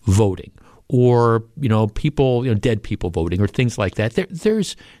voting, or people, dead people voting, or things like that.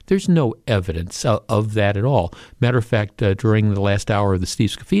 There's no evidence of that at all. Matter of fact, during the last hour of the Steve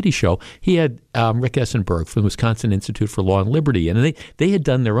Scafidi show, he had Rick Essenberg from the Wisconsin Institute for Law and Liberty, and they had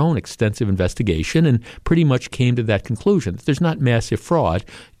done their own extensive investigation and pretty much came to that conclusion that there's not massive fraud.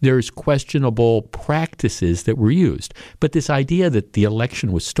 There's questionable practices that were used. But this idea that the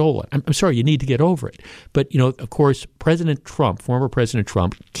election was stolen, I'm sorry, you need to get over it. But, of course, former President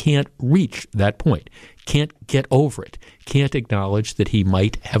Trump can't reach acknowledge that point, can't get over it, can't acknowledge that he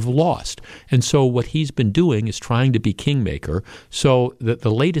might have lost. And so what he's been doing is trying to be kingmaker. So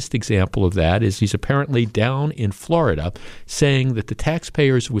the latest example of that is he's apparently down in Florida saying that the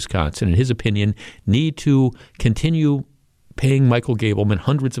taxpayers of Wisconsin, in his opinion, need to continue paying Michael Gableman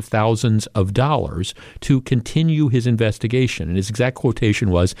hundreds of thousands of dollars to continue his investigation. And his exact quotation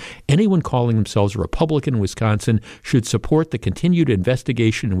was, anyone calling themselves a Republican in Wisconsin should support the continued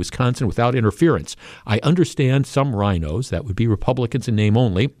investigation in Wisconsin without interference. I understand some rhinos, that would be Republicans in name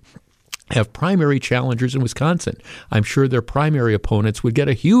only, have primary challengers in Wisconsin. I'm sure their primary opponents would get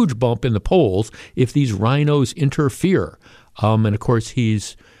a huge bump in the polls if these rhinos interfere. And of course,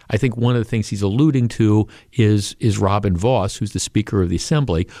 I think one of the things he's alluding to is Robin Vos, who's the Speaker of the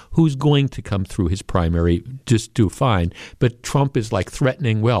Assembly, who's going to come through his primary just do fine. But Trump is like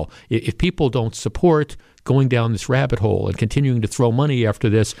threatening, well, if people don't support going down this rabbit hole and continuing to throw money after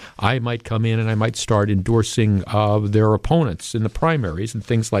this, I might come in and I might start endorsing their opponents in the primaries and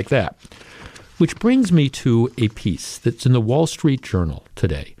things like that. Which brings me to a piece that's in the Wall Street Journal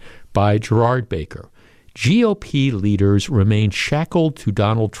today by Gerard Baker. GOP leaders remain shackled to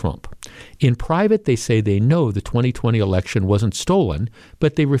Donald Trump. In private, they say they know the 2020 election wasn't stolen,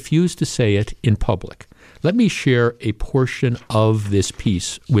 but they refuse to say it in public. Let me share a portion of this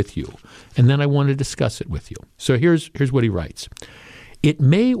piece with you, and then I want to discuss it with you. So here's what he writes. It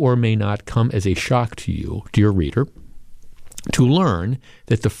may or may not come as a shock to you, dear reader, to learn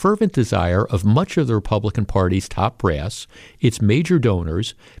that the fervent desire of much of the Republican Party's top brass, its major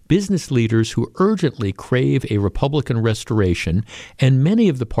donors, business leaders who urgently crave a Republican restoration, and many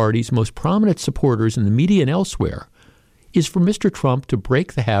of the party's most prominent supporters in the media and elsewhere, is for Mr. Trump to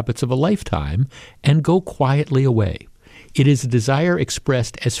break the habits of a lifetime and go quietly away. It is a desire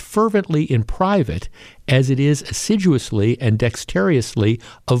expressed as fervently in private as it is assiduously and dexterously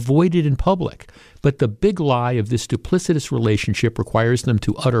avoided in public. But the big lie of this duplicitous relationship requires them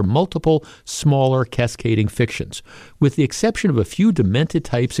to utter multiple, smaller, cascading fictions. With the exception of a few demented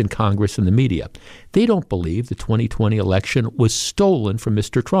types in Congress and the media, they don't believe the 2020 election was stolen from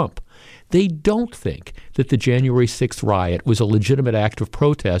Mr. Trump. They don't think that the January 6th riot was a legitimate act of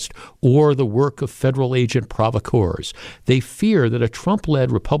protest or the work of federal agent provocateurs. They fear that a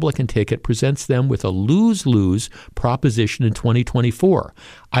Trump-led Republican ticket presents them with a lose-lose proposition in 2024.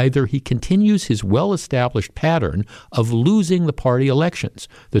 Either he continues his well-established pattern of losing the party elections,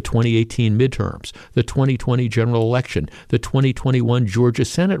 the 2018 midterms, the 2020 general election, the 2021 Georgia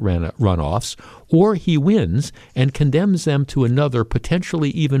Senate runoffs, or he wins and condemns them to another potentially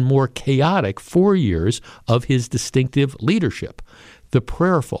even more chaotic 4 years of his distinctive leadership. The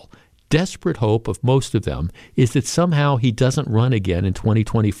prayerful, desperate hope of most of them is that somehow he doesn't run again in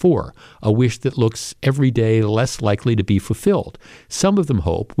 2024, a wish that looks every day less likely to be fulfilled. Some of them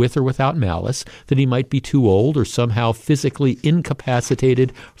hope, with or without malice, that he might be too old or somehow physically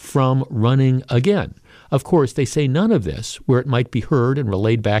incapacitated from running again. Of course, they say none of this where it might be heard and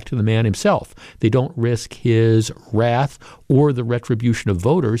relayed back to the man himself. They don't risk his wrath or the retribution of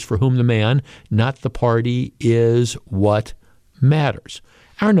voters for whom the man, not the party, is what matters.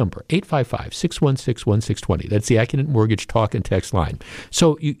 Our number, 855-616-1620. That's the Accunet Mortgage talk and text line.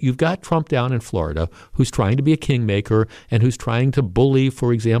 So you've got Trump down in Florida who's trying to be a kingmaker and who's trying to bully,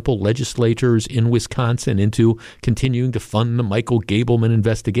 for example, legislators in Wisconsin into continuing to fund the Michael Gableman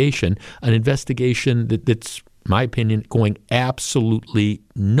investigation, an investigation that's, in my opinion, going absolutely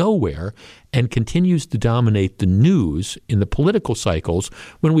nowhere and continues to dominate the news in the political cycles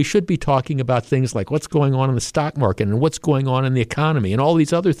when we should be talking about things like what's going on in the stock market and what's going on in the economy and all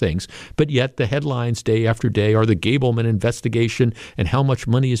these other things. But yet the headlines day after day are the Gableman investigation and how much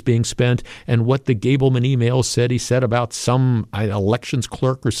money is being spent and what the Gableman email said he said about some elections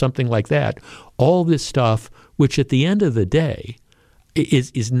clerk or something like that. All this stuff, which at the end of the day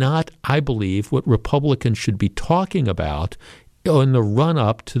is not, I believe, what Republicans should be talking about in the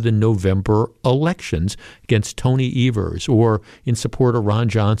run-up to the November elections against Tony Evers or in support of Ron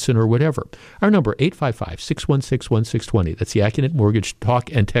Johnson or whatever. Our number, 855-616-1620. That's the Accunet Mortgage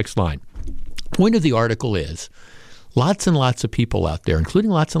talk and text line. Point of the article is lots and lots of people out there,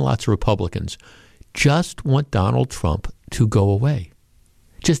 including lots and lots of Republicans, just want Donald Trump to go away.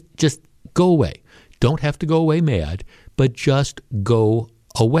 Just go away. Don't have to go away mad, but just go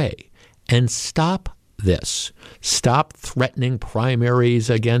away and stop this. Stop threatening primaries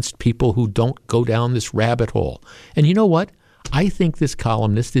against people who don't go down this rabbit hole. And you know what? I think this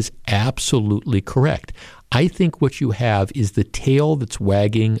columnist is absolutely correct. I think what you have is the tail that's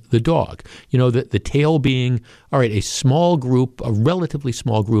wagging the dog. The tail being, all right, a small group, a relatively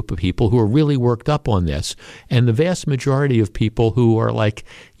small group of people who are really worked up on this, and the vast majority of people who are like,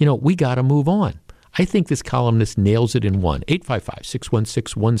 we got to move on. I think this columnist nails it in one.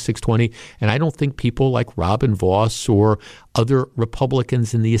 855-616-1620. And I don't think people like Robin Voss or other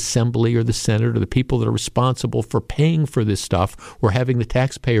Republicans in the Assembly or the Senate or the people that are responsible for paying for this stuff or having the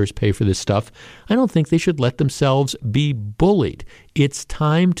taxpayers pay for this stuff, I don't think they should let themselves be bullied. It's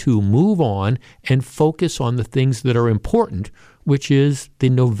time to move on and focus on the things that are important, which is the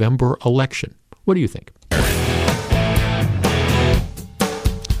November election. What do you think?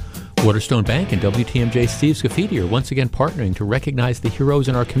 Waterstone Bank and WTMJ Steve Scafidi are once again partnering to recognize the heroes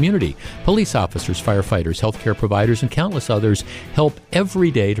in our community. Police officers, firefighters, healthcare providers, and countless others help every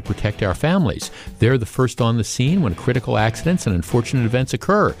day to protect our families. They're the first on the scene when critical accidents and unfortunate events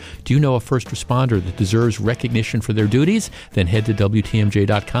occur. Do you know a first responder that deserves recognition for their duties? Then head to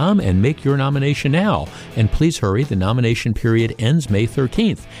WTMJ.com and make your nomination now. And please hurry, the nomination period ends May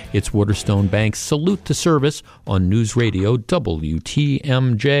 13th. It's Waterstone Bank's Salute to Service on News Radio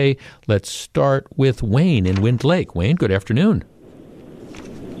WTMJ. Let's start with Wayne in Wind Lake. Wayne, good afternoon.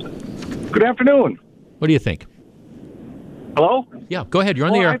 Good afternoon. What do you think? Hello? Yeah, go ahead. You're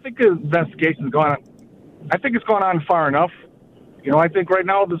on the air. I think the investigation is going on. I think it's gone on far enough. I think right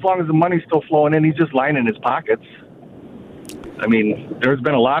now, as long as the money's still flowing in, he's just lining his pockets. I mean, there's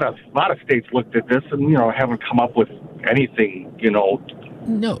been a lot of states looked at this and, haven't come up with anything, No.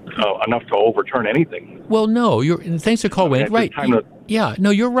 Enough to overturn anything. Well, no. Thanks for calling, Wayne. Right. Yeah, no,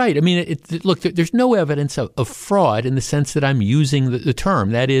 you're right. I mean, look, there's no evidence of fraud in the sense that I'm using the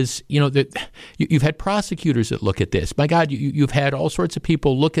term. That is, you've had prosecutors that look at this. My God, you've had all sorts of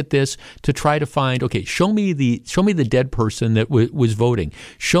people look at this to try to find, okay, show me the dead person that was voting.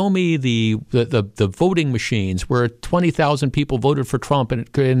 Show me the voting machines where 20,000 people voted for Trump and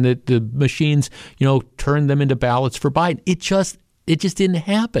the machines, turned them into ballots for Biden. It just didn't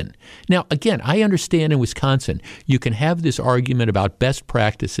happen. Now, again, I understand in Wisconsin, you can have this argument about best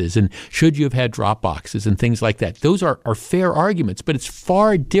practices and should you have had drop boxes and things like that. Those are fair arguments, but it's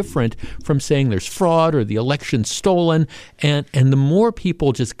far different from saying there's fraud or the election's stolen. And the more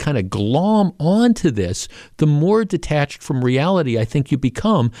people just kind of glom onto this, the more detached from reality I think you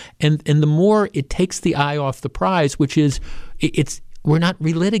become. And the more it takes the eye off the prize, which is we're not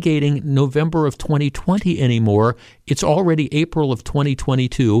relitigating November of 2020 anymore. It's already April of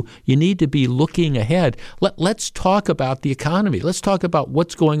 2022. You need to be looking ahead. Let's talk about the economy. Let's talk about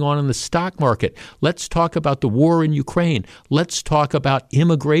what's going on in the stock market. Let's talk about the war in Ukraine. Let's talk about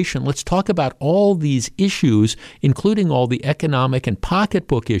immigration. Let's talk about all these issues, including all the economic and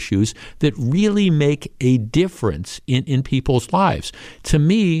pocketbook issues that really make a difference in people's lives. To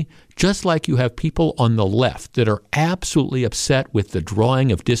me, just like you have people on the left that are absolutely upset with the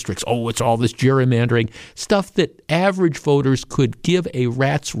drawing of districts, it's all this gerrymandering, stuff that average voters could give a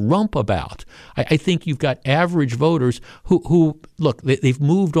rat's rump about. I think you've got average voters who look, they've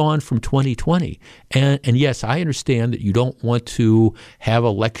moved on from 2020. And yes, I understand that you don't want to have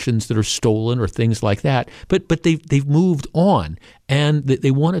elections that are stolen or things like that, but they've moved on. And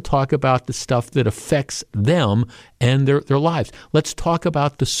they want to talk about the stuff that affects them and their lives. Let's talk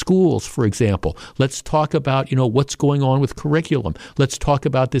about the schools, for example. Let's talk about, what's going on with curriculum. Let's talk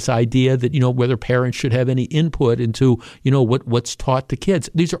about this idea that, whether parents should have any input into, what's taught to kids.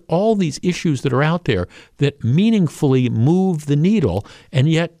 These are all these issues that are out there that meaningfully move the needle, and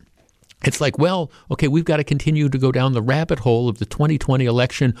yet it's like, well, okay, we've got to continue to go down the rabbit hole of the 2020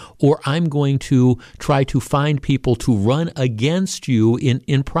 election, or I'm going to try to find people to run against you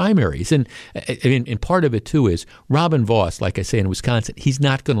in primaries. And part of it, too, is Robin Voss, like I say in Wisconsin, he's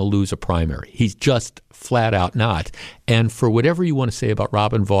not going to lose a primary. He's just flat out not. And for whatever you want to say about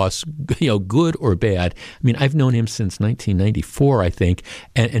Robin Voss, good or bad, I've known him since 1994, I think.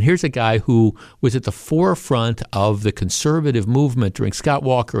 And here's a guy who was at the forefront of the conservative movement during Scott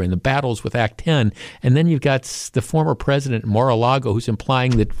Walker and the battles with Act 10. And then you've got the former president, Mar-a-Lago, who's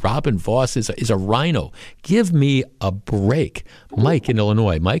implying that Robin Voss is a rhino. Give me a break. Mike in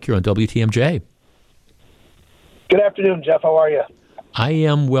Illinois. Mike, you're on WTMJ. Good afternoon, Jeff. How are you? I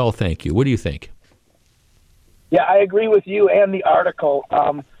am well, thank you. What do you think? Yeah, I agree with you and the article.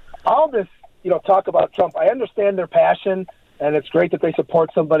 All this, talk about Trump, I understand their passion, and it's great that they support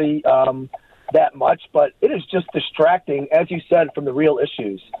somebody that much, but it is just distracting, as you said, from the real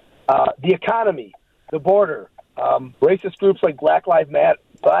issues. The economy, the border, racist groups like Black Lives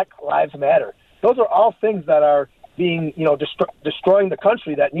Matter. Those are all things that are being, destroying the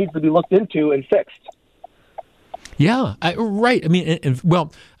country that needs to be looked into and fixed. Yeah, right. I mean,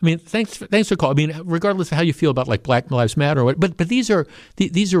 thanks for calling. I mean, regardless of how you feel about like Black Lives Matter, but these are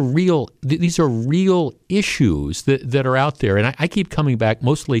real issues that are out there, and I keep coming back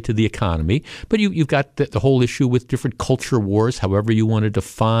mostly to the economy. But you've got the whole issue with different culture wars, however you want to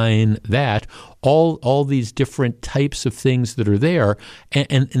define that. All these different types of things that are there,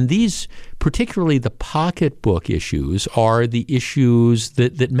 and these, particularly the pocketbook issues, are the issues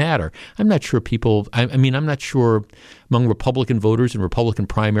that matter. I'm not sure people. I'm not sure among Republican voters and Republican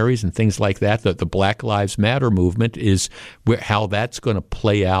primaries and things like that, the Black Lives Matter movement is how that's going to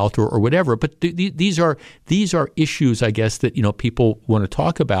play out or whatever. But these are issues, I guess, that people want to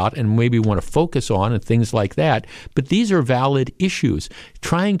talk about and maybe want to focus on and things like that. But these are valid issues.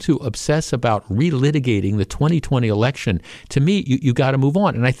 Trying to obsess about relitigating the 2020 election, to me, you got to move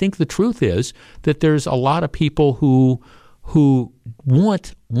on. And I think the truth is that there's a lot of people who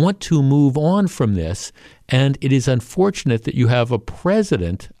want to move on from this, and it is unfortunate that you have a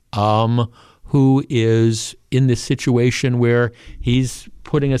president who is in this situation where he's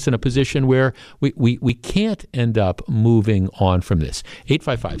putting us in a position where we can't end up moving on from this.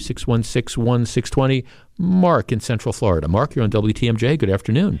 855-616-1620. Mark in Central Florida. Mark, you're on WTMJ. Good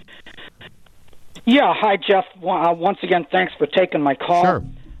afternoon. Yeah, hi, Jeff. Once again, thanks for taking my call. Sure.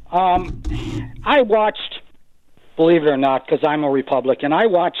 I watched, believe it or not, because I'm a Republican, I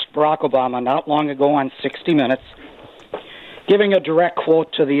watched Barack Obama not long ago on 60 Minutes, giving a direct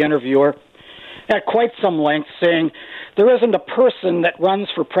quote to the interviewer at quite some length, saying, there isn't a person that runs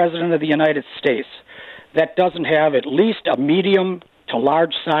for President of the United States that doesn't have at least a medium to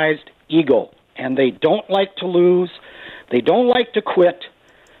large-sized ego, and they don't like to lose, they don't like to quit,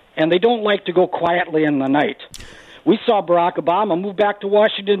 and they don't like to go quietly in the night. We saw Barack Obama move back to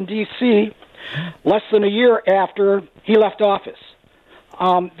Washington, D.C., less than a year after he left office.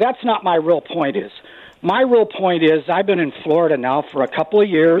 That's not my real point is. My real point is I've been in Florida now for a couple of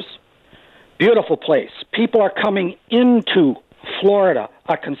years. Beautiful place. People are coming into Florida,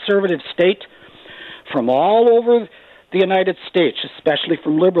 a conservative state, from all over the United States, especially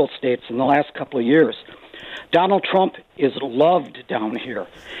from liberal states in the last couple of years. Donald Trump is loved down here.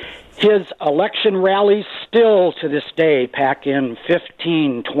 His election rallies still to this day pack in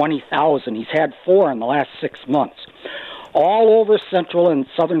 15, 20,000. He's had 4 in the last 6 months, all over central and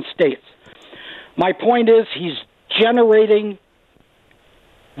southern states. My point is he's generating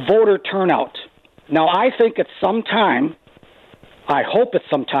voter turnout. Now, I think at some time, I hope at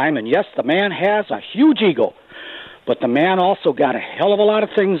some time, and yes, the man has a huge ego, but the man also got a hell of a lot of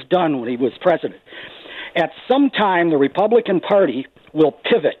things done when he was president. At some time, the Republican Party will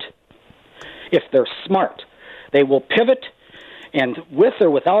pivot. If they're smart, they will pivot, and with or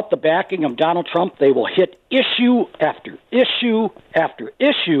without the backing of Donald Trump, they will hit issue after issue after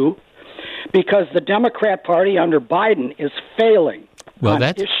issue because the Democrat Party under Biden is failing on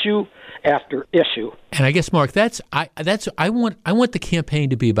issue after issue. And I guess, Mark, I want the campaign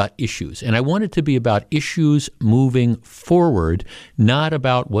to be about issues, and I want it to be about issues moving forward, not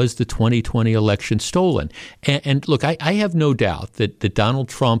about was the 2020 election stolen. And look, I have no doubt that Donald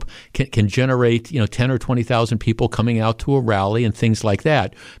Trump can generate 10 or 20,000 people coming out to a rally and things like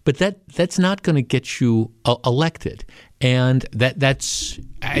that, but that's not going to get you elected. And that's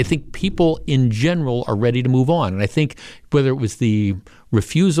I think people in general are ready to move on. And I think whether it was the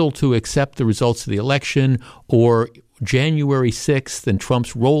refusal to accept the results of the election or January 6th and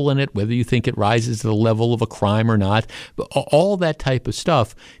Trump's role in it, whether you think it rises to the level of a crime or not, all that type of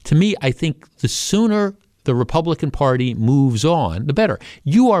stuff, to me, I think the sooner the Republican Party moves on, the better.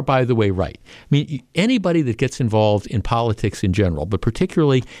 You are, by the way, right. I mean, anybody that gets involved in politics in general, but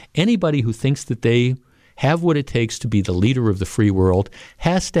particularly anybody who thinks that they have what it takes to be the leader of the free world,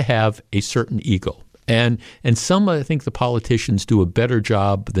 has to have a certain ego. And some, I think the politicians do a better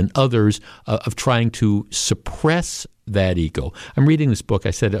job than others of trying to suppress that ego. I'm reading this book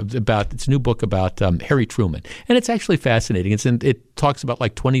it's a new book about Harry Truman, and it's actually fascinating. It talks about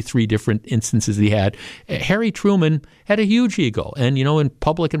like 23 different instances he had. Harry Truman had a huge ego, and in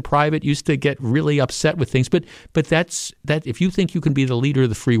public and private used to get really upset with things. But that's if you think you can be the leader of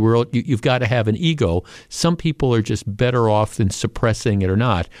the free world, you've got to have an ego. Some people are just better off than suppressing it or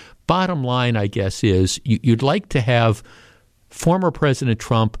not. Bottom line, I guess, is you'd like to have former President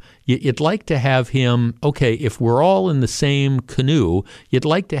Trump, you'd like to have him, okay, if we're all in the same canoe, you'd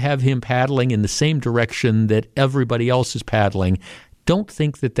like to have him paddling in the same direction that everybody else is paddling. Don't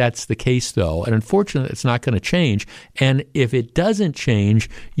think that that's the case, though. And unfortunately, it's not going to change. And if it doesn't change,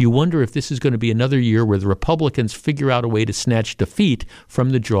 you wonder if this is going to be another year where the Republicans figure out a way to snatch defeat from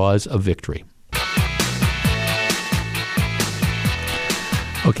the jaws of victory.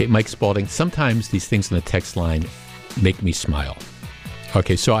 Okay, Mike Spalding, sometimes these things on the text line make me smile.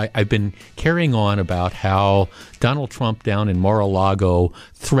 Okay, so I've been carrying on about how Donald Trump down in Mar-a-Lago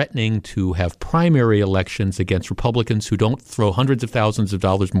threatening to have primary elections against Republicans who don't throw hundreds of thousands of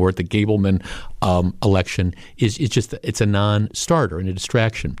dollars more at the Gableman election is just it's a non-starter and a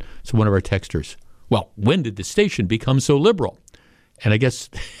distraction. So one of our texters, well, when did the station become so liberal? And I guess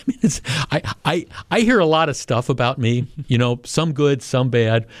I hear a lot of stuff about me, some good, some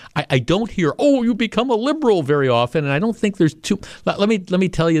bad. I don't hear, oh, you become a liberal very often, and I don't think there's too. Let me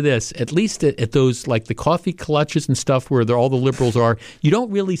tell you this: at least at those like the coffee clutches and stuff where all the liberals are, you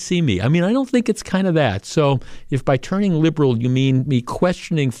don't really see me. I mean, I don't think it's kind of that. So if by turning liberal you mean me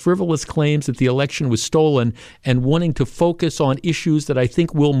questioning frivolous claims that the election was stolen and wanting to focus on issues that I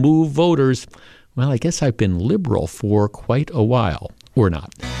think will move voters. Well, I guess I've been liberal for quite a while, or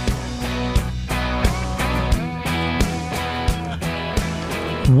not.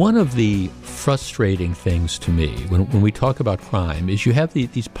 One of the frustrating things to me when we talk about crime is you have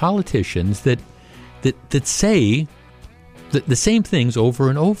these politicians that say the same things over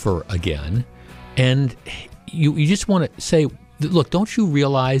and over again, and you just want to say, look, don't you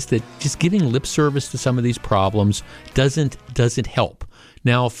realize that just giving lip service to some of these problems doesn't help?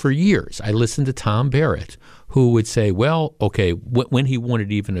 Now, for years, I listened to Tom Barrett, who would say, well, okay, when he wanted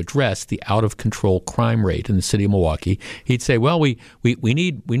to even address the out-of-control crime rate in the city of Milwaukee, he'd say, well, we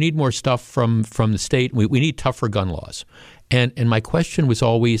need more stuff from the state. We need tougher gun laws. And my question was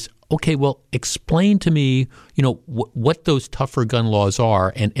always, okay, well, explain to me, what those tougher gun laws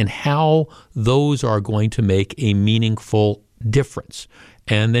are and how those are going to make a meaningful difference.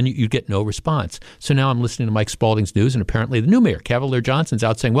 And then you get no response. So now I'm listening to Mike Spalding's news, and apparently the new mayor, Cavalier Johnson's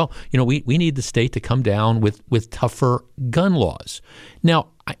out saying, well, we need the state to come down with tougher gun laws. Now,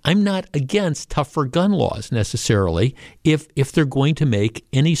 I'm not against tougher gun laws necessarily if they're going to make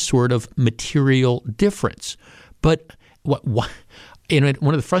any sort of material difference. But one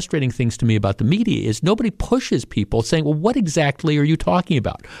of the frustrating things to me about the media is nobody pushes people saying, well, what exactly are you talking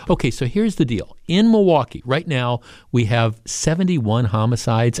about? Okay, so here's the deal. In Milwaukee, right now, we have 71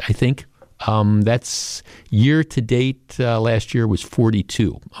 homicides, I think. That's year to date. Last year was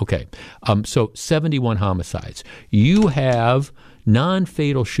 42. Okay, so 71 homicides. You have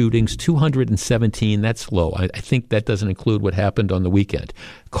non-fatal shootings, 217. That's low. I think that doesn't include what happened on the weekend.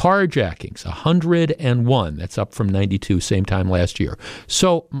 Carjackings, 101. That's up from 92 same time last year.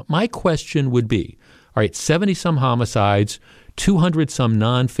 So my question would be, all right, 70-some homicides, 200-some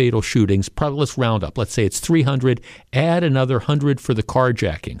non-fatal shootings. Probably let's round up. Let's say it's 300. Add another 100 for the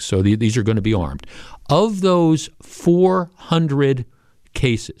carjacking. So these are going to be armed. Of those 400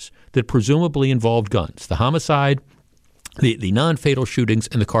 cases that presumably involved guns, the homicide, the non-fatal shootings,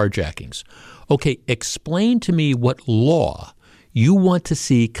 and the carjackings. Okay, explain to me what law you want to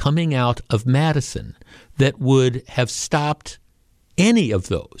see coming out of Madison that would have stopped any of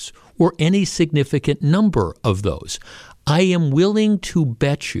those or any significant number of those. I am willing to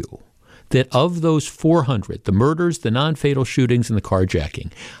bet you that of those 400, the murders, the non-fatal shootings, and the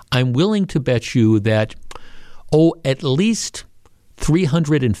carjacking, I'm willing to bet you that, at least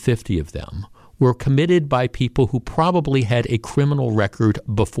 350 of them were committed by people who probably had a criminal record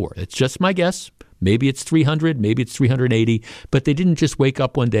before. It's just my guess. Maybe it's 300, maybe it's 380, but they didn't just wake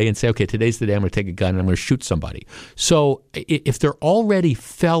up one day and say, okay, today's the day I'm going to take a gun and I'm going to shoot somebody. So if they're already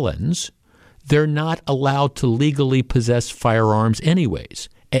felons, they're not allowed to legally possess firearms anyways,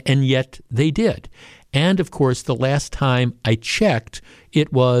 and yet they did. And, of course, the last time I checked,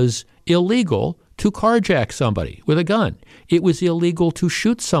 it was illegal to carjack somebody with a gun. It was illegal to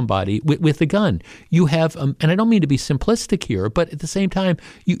shoot somebody with a gun. You have, and I don't mean to be simplistic here, but at the same time,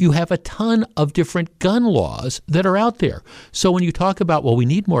 you have a ton of different gun laws that are out there. So when you talk about, well, we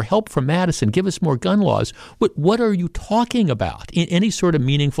need more help from Madison, give us more gun laws, what are you talking about in any sort of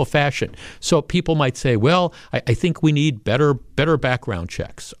meaningful fashion? So people might say, well, I think we need better background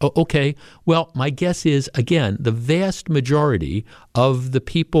checks. Okay, well, my guess is, again, the vast majority of the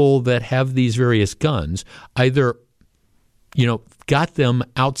people that have these various guns either got them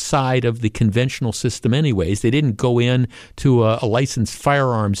outside of the conventional system anyways. They didn't go in to a licensed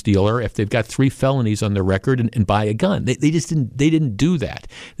firearms dealer if they've got 3 felonies on their record and buy a gun. They just didn't do that.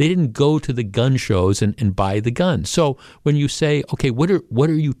 They didn't go to the gun shows and buy the gun. So when you say, okay, what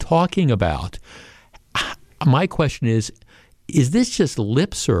are you talking about? My question is this just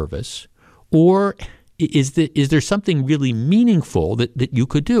lip service, or is there something really meaningful that you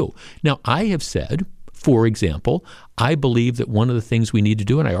could do? Now, I have said, for example, I believe that one of the things we need to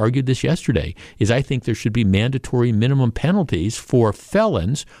do, and I argued this yesterday, is I think there should be mandatory minimum penalties for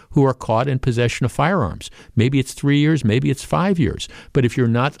felons who are caught in possession of firearms. Maybe it's 3 years, maybe it's 5 years. But if you're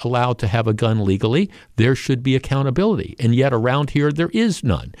not allowed to have a gun legally, there should be accountability. And yet around here, there is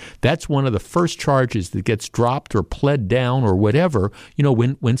none. That's one of the first charges that gets dropped or pled down or whatever,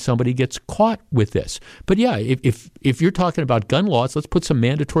 when somebody gets caught with this. But yeah, if you're talking about gun laws, let's put some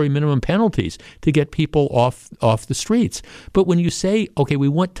mandatory minimum penalties to get people off the streets. But when you say, okay, we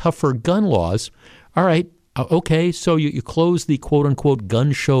want tougher gun laws, all right, okay, so you close the quote-unquote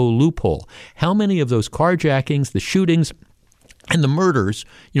gun show loophole. How many of those carjackings, the shootings, and the murders,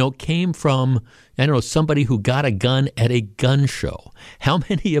 came from, somebody who got a gun at a gun show? How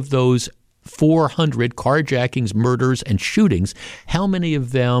many of those 400 carjackings, murders, and shootings, how many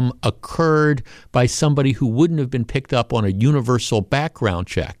of them occurred by somebody who wouldn't have been picked up on a universal background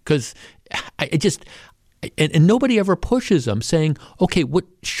check? Because And nobody ever pushes them saying, okay,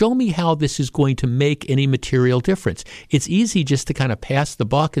 show me how this is going to make any material difference. It's easy just to kind of pass the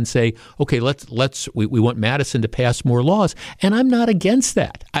buck and say, okay, we want Madison to pass more laws. And I'm not against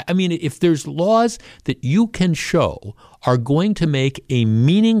that. I mean, if there's laws that you can show are going to make a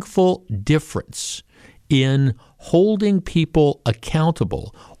meaningful difference in holding people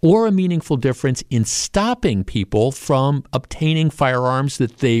accountable or a meaningful difference in stopping people from obtaining firearms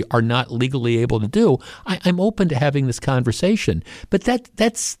that they are not legally able to do, I'm open to having this conversation. But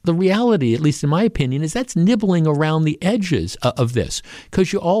that's the reality, at least in my opinion, is that's nibbling around the edges of this,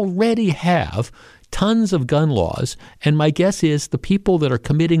 because you already have tons of gun laws, and my guess is the people that are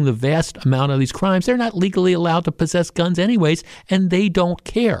committing the vast amount of these crimes, they're not legally allowed to possess guns anyways, and they don't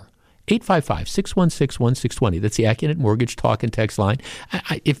care. 855-616-1620. That's the AccuNet Mortgage talk and text line.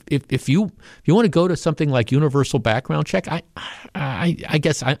 If you want to go to something like universal background check, I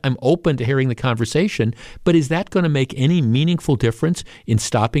guess I'm open to hearing the conversation. But is that going to make any meaningful difference in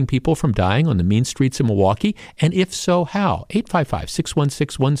stopping people from dying on the mean streets in Milwaukee? And if so, how?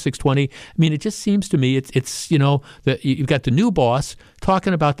 855-616-1620. I mean, it just seems to me it's that you've got the new boss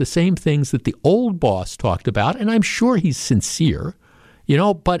talking about the same things that the old boss talked about, and I'm sure he's sincere.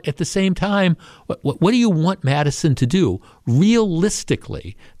 But at the same time, what do you want Madison to do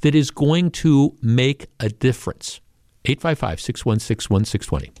realistically that is going to make a difference?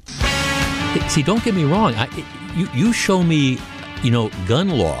 855-616-1620. See, don't get me wrong. You show me, gun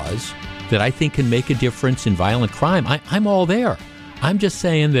laws that I think can make a difference in violent crime. I'm all there. I'm just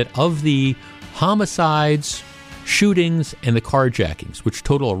saying that of the homicides, shootings, and the carjackings, which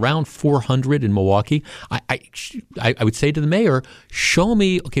total around 400 in Milwaukee, I would say to the mayor, show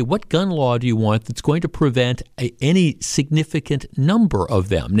me, okay, what gun law do you want that's going to prevent any significant number of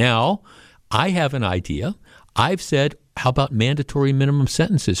them? Now, I have an idea. I've said, how about mandatory minimum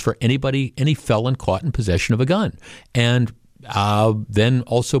sentences for any felon caught in possession of a gun? And then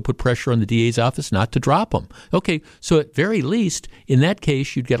also put pressure on the DA's office not to drop them. Okay, so at very least, in that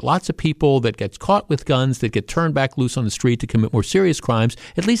case, you'd get lots of people that get caught with guns that get turned back loose on the street to commit more serious crimes.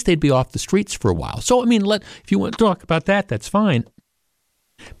 At least they'd be off the streets for a while. So, I mean, if you want to talk about that, that's fine.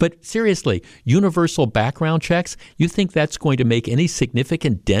 But seriously, universal background checks, you think that's going to make any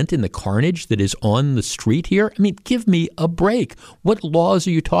significant dent in the carnage that is on the street here? I mean, give me a break. What laws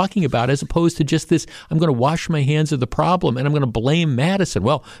are you talking about as opposed to just this, I'm going to wash my hands of the problem and I'm going to blame Madison?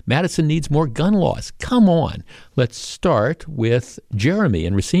 Well, Madison needs more gun laws. Come on. Let's start with Jeremy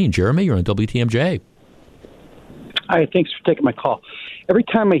in Racine. Jeremy, you're on WTMJ. Hi, thanks for taking my call. Every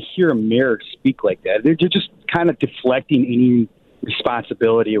time I hear a mayor speak like that, they're just kind of deflecting any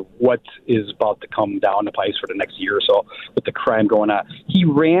responsibility of what is about to come down the pipes for the next year or so with the crime going on. He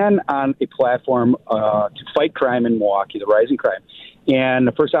ran on a platform to fight crime in Milwaukee, the rising crime. And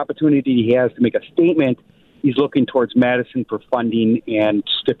the first opportunity he has to make a statement, he's looking towards Madison for funding and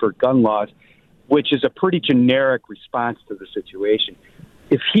stiffer gun laws, which is a pretty generic response to the situation.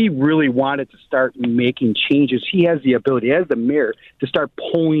 If he really wanted to start making changes, he has the ability, as the mayor, to start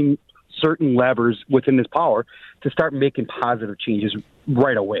pulling certain levers within his power to start making positive changes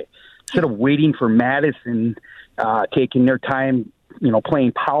right away. Instead of waiting for Madison taking their time,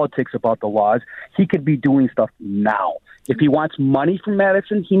 playing politics about the laws, he could be doing stuff now. If he wants money from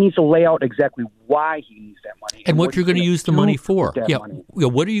Madison, he needs to lay out exactly why he needs that money. And what you're going to use the money for. Yeah,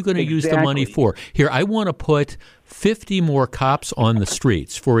 what are you going to use the money for? Here, I want to put 50 more cops on the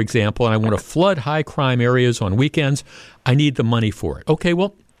streets, for example, and I want to flood high crime areas on weekends. I need the money for it. Okay,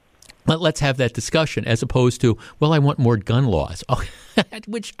 well, Let's have that discussion as opposed to, well, I want more gun laws. Oh,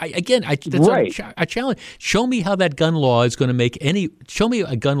 which, I challenge. Show me how that gun law is going to make show me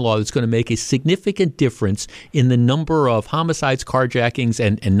a gun law that's going to make a significant difference in the number of homicides, carjackings,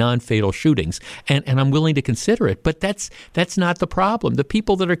 and non-fatal shootings. And I'm willing to consider it. But that's not the problem. The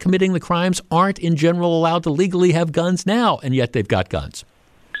people that are committing the crimes aren't in general allowed to legally have guns now, and yet they've got guns.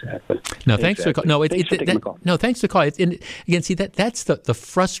 Exactly. No, thanks for the call. No, thanks for the call. Again, see that's the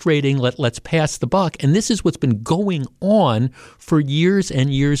frustrating. Let's pass the buck, and this is what's been going on for years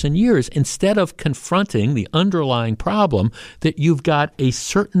and years and years. Instead of confronting the underlying problem, that you've got a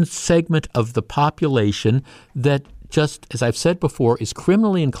certain segment of the population that, just as I've said before, is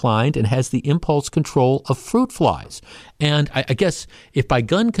criminally inclined and has the impulse control of fruit flies. And I guess if by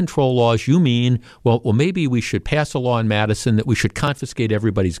gun control laws you mean, well, maybe we should pass a law in Madison that we should confiscate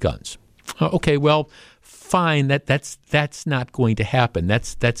everybody's guns. Okay, well, fine. That's not going to happen.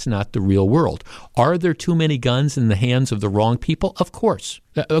 That's not the real world. Are there too many guns in the hands of the wrong people? Of course.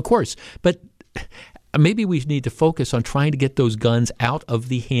 But maybe we need to focus on trying to get those guns out of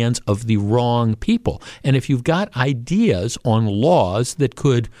the hands of the wrong people. And if you've got ideas on laws that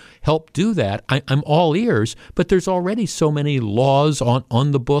could help do that, I'm all ears, but there's already so many laws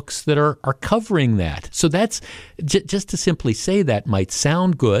on the books that are covering that. So that's just to simply say that might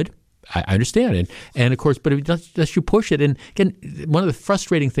sound good. I understand. And of course, but unless you push it, and again, one of the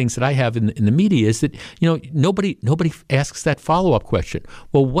frustrating things that I have in the media is that, nobody asks that follow-up question.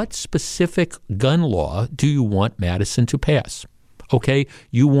 Well, what specific gun law do you want Madison to pass? Okay,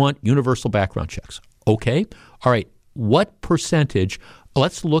 you want universal background checks. Okay, all right, what percentage?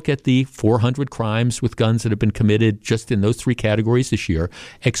 Let's look at the 400 crimes with guns that have been committed just in those three categories this year.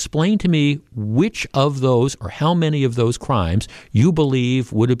 Explain to me which of those or how many of those crimes you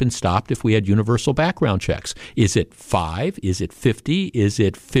believe would have been stopped if we had universal background checks. Is it 5? Is it 50? Is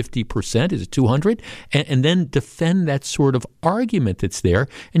it 50%? Is it 200? And then defend that sort of argument that's there,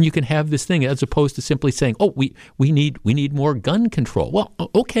 and you can have this thing as opposed to simply saying, oh, we need more gun control. Well,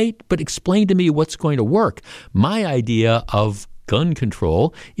 okay, but explain to me what's going to work. My idea of gun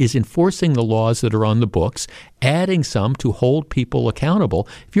control is enforcing the laws that are on the books, adding some to hold people accountable.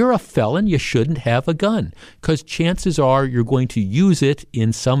 If you're a felon, you shouldn't have a gun because chances are you're going to use it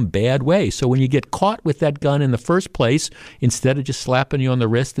in some bad way. So when you get caught with that gun in the first place, instead of just slapping you on the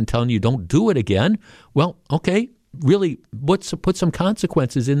wrist and telling you don't do it again, well, okay, really put some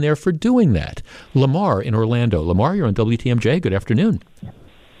consequences in there for doing that. Lamar in Orlando. Lamar, you're on WTMJ. Good afternoon.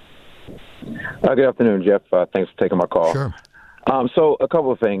 Good afternoon, Jeff. Thanks for taking my call. Sure. So a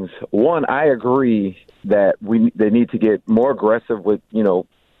couple of things. One, I agree that they need to get more aggressive with,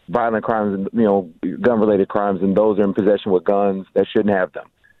 violent crimes and, gun-related crimes, and those are in possession with guns that shouldn't have them.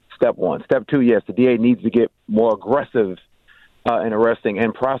 Step one. Step two, yes, the DA needs to get more aggressive in arresting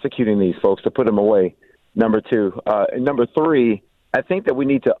and prosecuting these folks to put them away. Number two. And number three, I think that we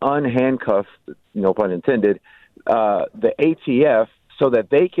need to unhandcuff, no pun intended, the ATF so that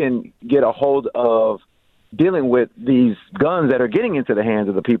they can get a hold of dealing with these guns that are getting into the hands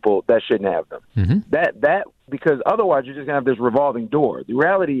of the people that shouldn't have them. Mm-hmm. That because otherwise you're just going to have this revolving door. The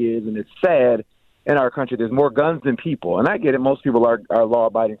reality is, and it's sad in our country, there's more guns than people. And I get it. Most people are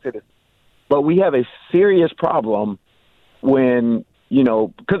law-abiding citizens. But we have a serious problem when,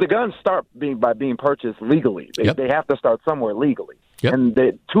 because the guns start by being purchased legally. They have to start somewhere legally. Yep.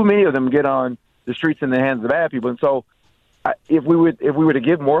 And too many of them get on the streets in the hands of bad people. And so if we were to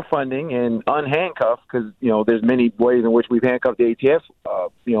give more funding and unhandcuff, because there's many ways in which we've handcuffed the ATF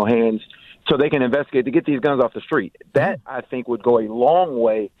hands so they can investigate to get these guns off the street. That I think would go a long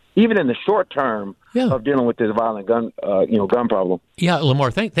way, even in the short term, of dealing with this violent gun problem. Yeah,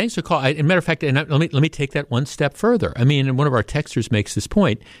 Lamar, thanks for calling. As a matter of fact, and let me take that one step further. I mean, and one of our texters makes this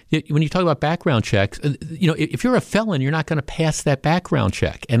point. When you talk about background checks, if you're a felon, you're not going to pass that background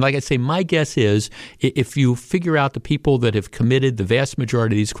check. And like I say, my guess is if you figure out the people that have committed the vast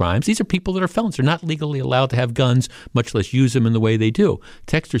majority of these crimes, these are people that are felons. They're not legally allowed to have guns, much less use them in the way they do.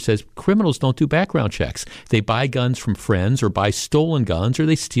 Texter says criminals don't do background checks. They buy guns from friends or buy stolen guns or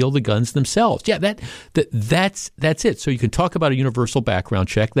they steal the guns themselves. Yeah, that's it. So you can talk about a universal background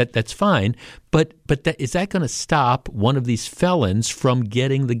check. That's fine. But is that going to stop one of these felons from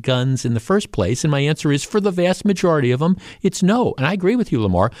getting the guns in the first place? And my answer is, for the vast majority of them, it's no. And I agree with you,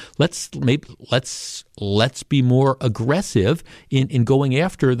 Lamar. Let's be more aggressive in going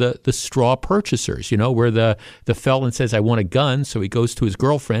after the straw purchasers. Where the felon says, "I want a gun," so he goes to his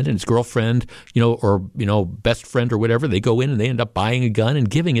girlfriend, and his girlfriend, or best friend or whatever, they go in and they end up buying a gun and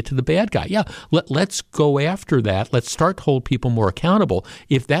giving it to the bad guy. Yeah, let's go after that. Let's start to hold people more accountable.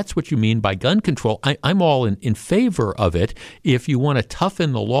 If that's what you mean by gun control, I'm all in favor of it. If you want to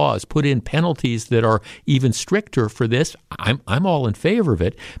toughen the laws, put in penalties that are even stricter for this, I'm all in favor of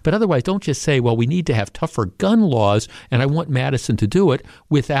it. But otherwise, don't just say, well, we need to have tougher gun laws, and I want Madison to do it,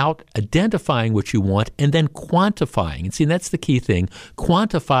 without identifying what you want and then quantifying. And see, that's the key thing.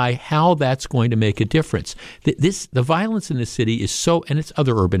 Quantify how that's going to make a difference. The violence in the city is so, and it's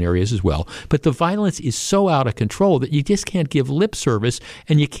other urban areas as well, but the violence is so out of control that you just can't give lip service,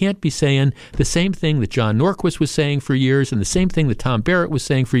 and you can't be saying the same thing that John Norquist was saying for years, and the same thing that Tom Barrett was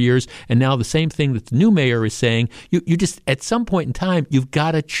saying for years, and now the same thing that the new mayor is saying. You just, at some point in time, you've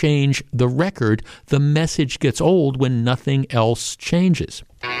got to change the record. The message gets old when nothing else changes.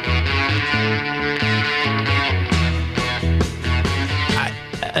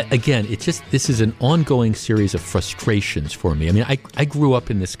 Again, this is an ongoing series of frustrations for me. I mean, I grew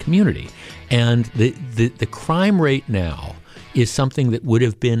up in this community, and the crime rate now is something that would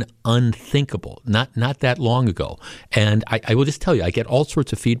have been unthinkable not that long ago. And I will just tell you, I get all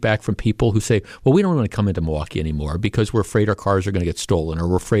sorts of feedback from people who say, well, we don't want to come into Milwaukee anymore because we're afraid our cars are going to get stolen, or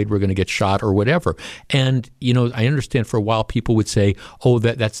we're afraid we're going to get shot, or whatever. And, I understand for a while people would say, oh,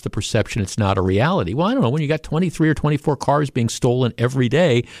 that's the perception, it's not a reality. Well, I don't know. When you got 23 or 24 cars being stolen every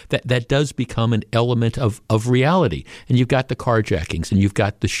day, that does become an element of reality. And you've got the carjackings, and you've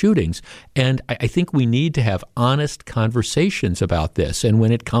got the shootings. And I think we need to have honest conversations about this. And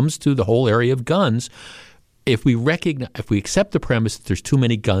when it comes to the whole area of guns, if we accept the premise that there's too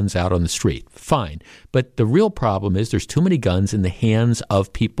many guns out on the street, fine. But the real problem is there's too many guns in the hands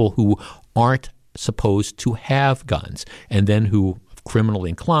of people who aren't supposed to have guns, and then who criminally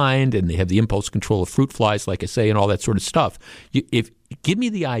inclined, and they have the impulse control of fruit flies, like I say, and all that sort of stuff. Give me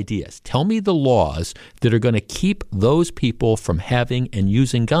the ideas. Tell me the laws that are going to keep those people from having and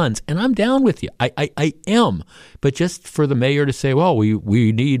using guns, and I'm down with you. I am. But just for the mayor to say, well,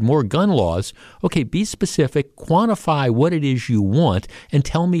 we need more gun laws, okay, be specific, quantify what it is you want, and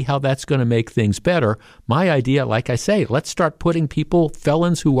tell me how that's going to make things better. My idea, like I say, let's start putting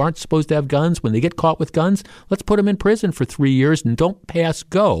felons who aren't supposed to have guns, when they get caught with guns, let's put them in prison for 3 years and don't pass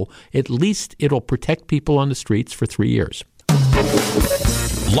go. At least it'll protect people on the streets for 3 years.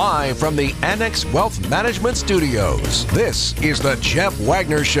 Live from the Annex Wealth Management Studios, this is the Jeff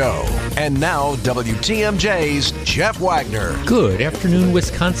Wagner Show. And now, WTMJ's Jeff Wagner. Good afternoon,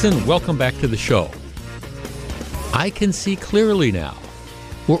 Wisconsin. Welcome back to the show. I can see clearly now,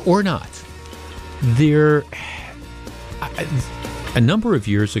 or not. A number of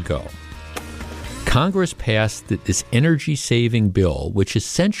years ago, Congress passed this energy-saving bill, which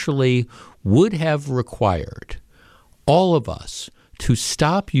essentially would have required all of us to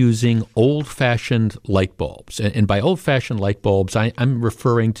stop using old-fashioned light bulbs. And by old-fashioned light bulbs, I'm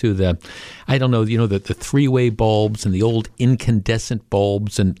referring to the three-way bulbs and the old incandescent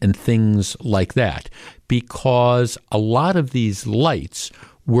bulbs and things like that, because a lot of these lights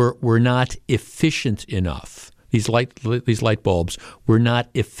were not efficient enough. These light bulbs were not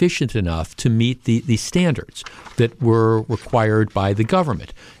efficient enough to meet the standards that were required by the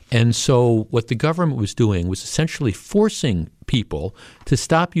government. And so what the government was doing was essentially forcing people to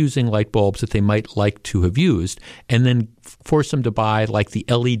stop using light bulbs that they might like to have used, and then force them to buy like the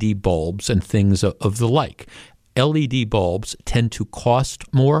LED bulbs and things of the like. LED bulbs tend to cost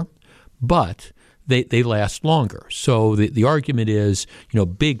more, but they last longer. So the argument is,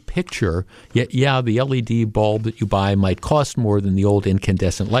 big picture, the LED bulb that you buy might cost more than the old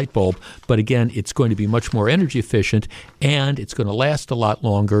incandescent light bulb, but again, it's going to be much more energy efficient, and it's going to last a lot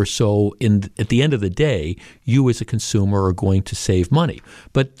longer. So at the end of the day, you as a consumer are going to save money.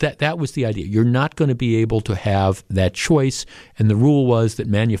 But that was the idea. You're not going to be able to have that choice, and the rule was that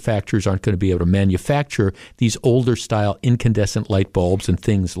manufacturers aren't going to be able to manufacture these older style incandescent light bulbs and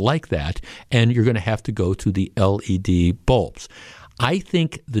things like that, and you're going to have to go to the LED bulbs. I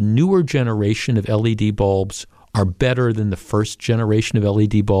think the newer generation of LED bulbs are better than the first generation of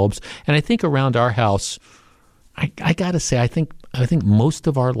LED bulbs, and I think around our house, I got to say, I think most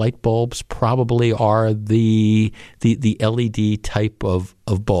of our light bulbs probably are the LED type of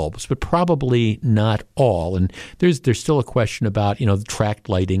bulbs, but probably not all. And there's still a question about the tracked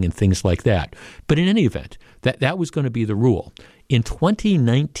lighting and things like that. But in any event, that was going to be the rule. In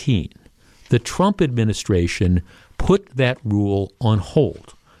 2019, the Trump administration put that rule on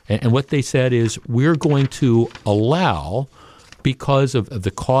hold. And what they said is, we're going to allow, because of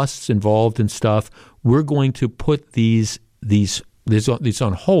the costs involved and stuff, we're going to put these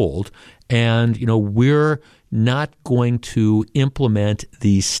on hold, and we're not going to implement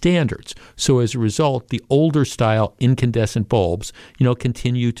these standards. So as a result, the older style incandescent bulbs,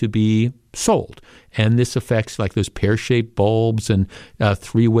 continue to be sold. And this affects like those pear-shaped bulbs and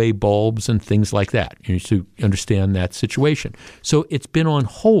three-way bulbs and things like that. You need to understand that situation. So it's been on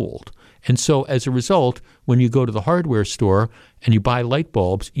hold. And so as a result, when you go to the hardware store and you buy light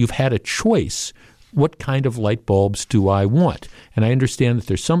bulbs, you've had a choice. What kind of light bulbs do I want? And I understand that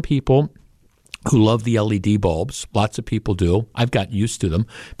there's some people who love the LED bulbs. Lots of people do. I've gotten used to them.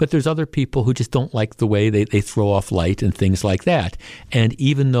 But there's other people who just don't like the way they throw off light and things like that. And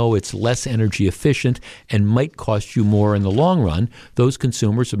even though it's less energy efficient and might cost you more in the long run, those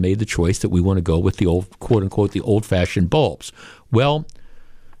consumers have made the choice that we want to go with the old, quote unquote, the old-fashioned bulbs. Well,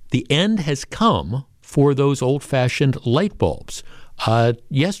 the end has come for those old-fashioned light bulbs.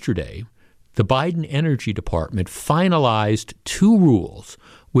 Yesterday, the Biden Energy Department finalized 2 rules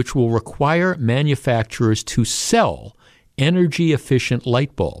which will require manufacturers to sell energy-efficient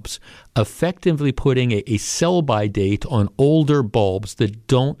light bulbs, effectively putting a sell-by date on older bulbs that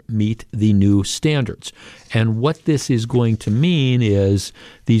don't meet the new standards. And what this is going to mean is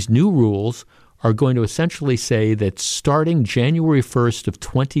these new rules are going to essentially say that starting January 1st of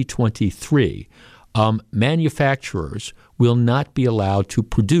 2023, manufacturers will not be allowed to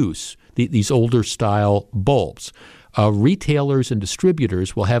produce these older-style bulbs. Retailers and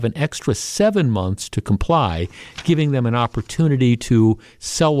distributors will have an extra 7 months to comply, giving them an opportunity to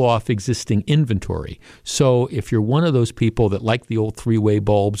sell off existing inventory. So if you're one of those people that like the old three-way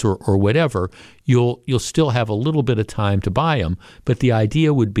bulbs or whatever, you'll still have a little bit of time to buy them. But the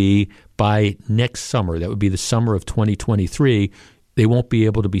idea would be by next summer, that would be the summer of 2023, they won't be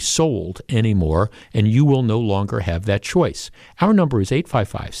able to be sold anymore, and you will no longer have that choice. Our number is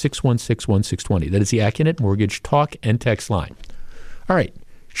 855-616-1620. That is the Accunet Mortgage talk and text line. All right.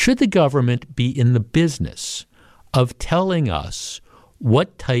 Should the government be in the business of telling us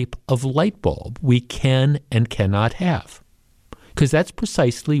what type of light bulb we can and cannot have? Because that's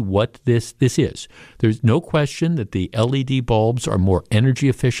precisely what this is. There's no question that the LED bulbs are more energy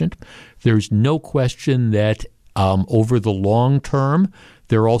efficient. There's no question that over the long term,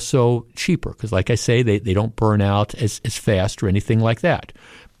 they're also cheaper because, like I say, they don't burn out as fast or anything like that.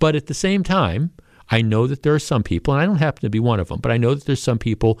 But at the same time, I know that there are some people, and I don't happen to be one of them, but I know that there's some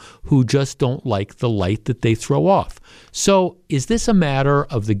people who just don't like the light that they throw off. So is this a matter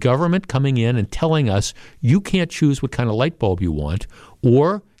of the government coming in and telling us you can't choose what kind of light bulb you want,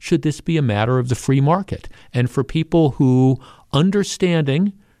 or should this be a matter of the free market? And for people who,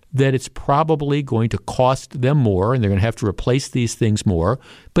 understanding that it's probably going to cost them more and they're going to have to replace these things more,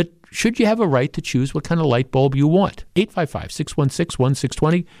 but should you have a right to choose what kind of light bulb you want?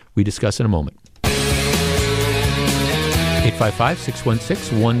 855-616-1620. We discuss in a moment.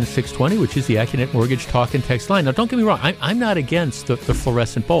 855-616-1620, which is the Accunet Mortgage talk and text line. Now, don't get me wrong. I'm not against the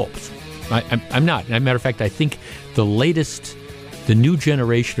fluorescent bulbs. I'm not. As a matter of fact, I think the new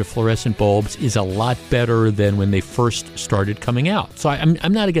generation of fluorescent bulbs is a lot better than when they first started coming out. So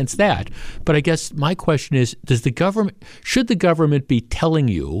I'm not against that. But I guess my question is, should the government be telling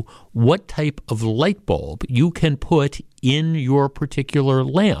you what type of light bulb you can put in your particular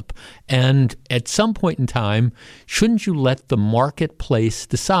lamp? And at some point in time, shouldn't you let the marketplace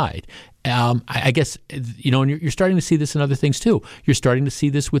decide? I guess, and you're starting to see this in other things too. You're starting to see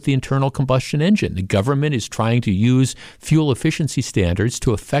this with the internal combustion engine. The government is trying to use fuel efficiency standards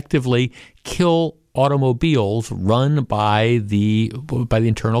to effectively kill automobiles run by the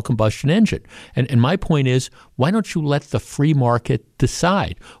internal combustion engine. And my point is, why don't you let the free market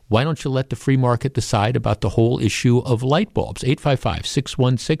decide? Why don't you let the free market decide about the whole issue of light bulbs?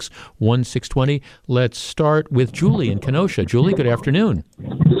 855-616-1620. Let's start with Julie in Kenosha. Julie, good afternoon.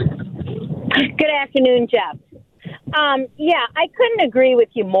 Good afternoon, Jeff. I couldn't agree with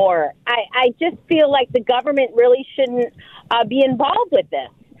you more. I just feel like the government really shouldn't be involved with this.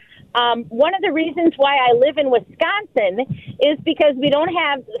 One of the reasons why I live in Wisconsin is because we don't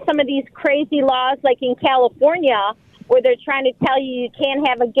have some of these crazy laws like in California where they're trying to tell you can't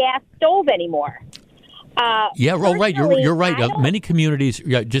have a gas stove anymore. Right. You're right. Many communities,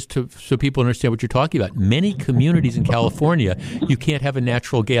 so people understand what you're talking about, many communities in California, you can't have a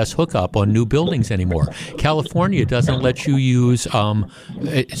natural gas hookup on new buildings anymore. California doesn't let you use,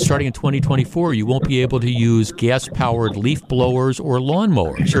 starting in 2024, you won't be able to use gas-powered leaf blowers or lawn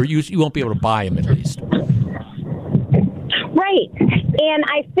mowers, or you won't be able to buy them at least. Right. And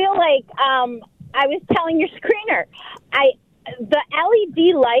I feel like I was telling your screener, the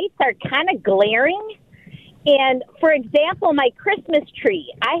LED lights are kind of glaring. And, for example, my Christmas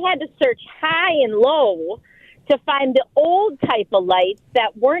tree, I had to search high and low to find the old type of lights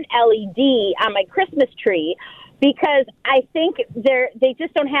that weren't LED on my Christmas tree, because I think they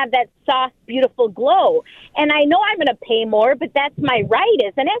just don't have that soft, beautiful glow. And I know I'm going to pay more, but that's my right,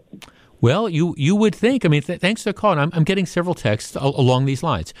 isn't it? Well, you would think. I mean, thanks for the call. And I'm getting several texts along these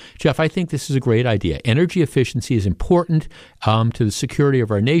lines. Jeff, I think this is a great idea. Energy efficiency is important to the security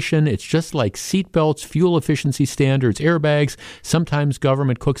of our nation. It's just like seatbelts, fuel efficiency standards, airbags. Sometimes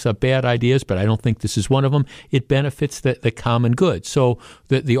government cooks up bad ideas, but I don't think this is one of them. It benefits the common good. So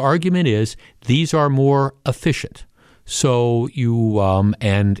the argument is these are more efficient. So you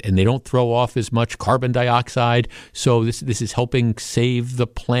and they don't throw off as much carbon dioxide. So this is helping save the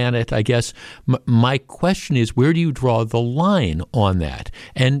planet, I guess. My question is, where do you draw the line on that?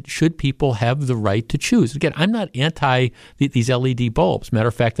 And should people have the right to choose? Again, I'm not anti these LED bulbs. Matter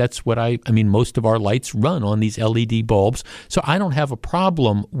of fact, that's what I mean, most of our lights run on these LED bulbs. So I don't have a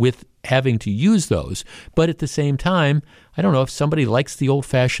problem with having to use those. But at the same time, I don't know, if somebody likes the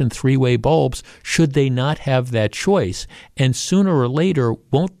old-fashioned three-way bulbs, should they not have that choice? And sooner or later,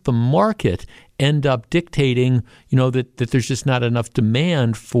 won't the market end up dictating, that there's just not enough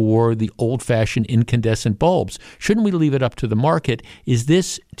demand for the old-fashioned incandescent bulbs? Shouldn't we leave it up to the market?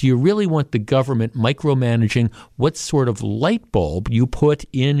 Do you really want the government micromanaging what sort of light bulb you put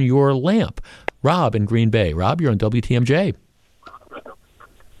in your lamp? Rob in Green Bay. Rob, you're on WTMJ.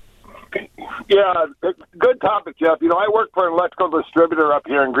 Yeah, good topic, Jeff. I work for an electrical distributor up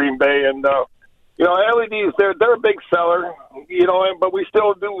here in Green Bay, and LEDs they're a big seller. But we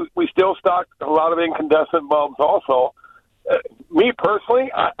still stock a lot of incandescent bulbs also. Me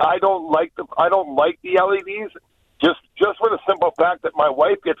personally, I don't like the LEDs just for the simple fact that my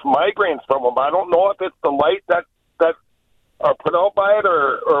wife gets migraines from them. I don't know if it's the light that are put out by it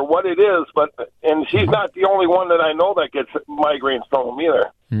or what it is, and she's not the only one that I know that gets migraines from them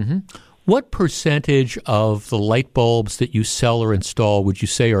either. Mm-hmm. What percentage of the light bulbs that you sell or install would you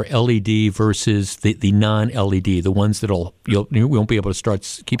say are LED versus the non-LED, the ones you won't be able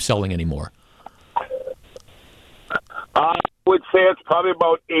to keep selling anymore? I would say it's probably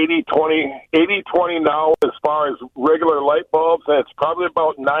about 80-20 now as far as regular light bulbs, and it's probably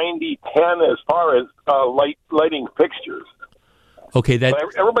about 90-10 as far as lighting fixtures. Okay,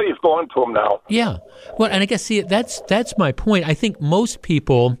 everybody's going to them now. Yeah, well, and I guess that's my point. I think most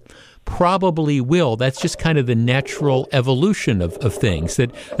people probably will. That's just kind of the natural evolution of things.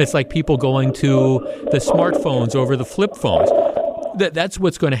 That's like people going to the smartphones over the flip phones. That's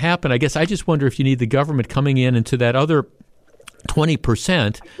what's going to happen. I guess I just wonder if you need the government coming in into that other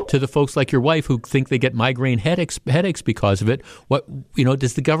 20% to the folks like your wife who think they get migraine headaches because of it. What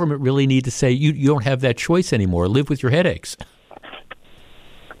does the government really need to say? You don't have that choice anymore. Live with your headaches.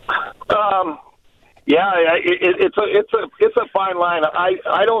 Yeah, it's a fine line.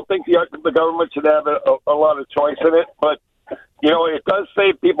 I don't think the government should have a lot of choice in it, but it does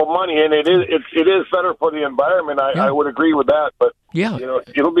save people money, and it is better for the environment. I would agree with that, but yeah,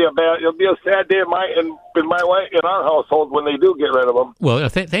 it'll be a sad day in our household when they do get rid of them. Well,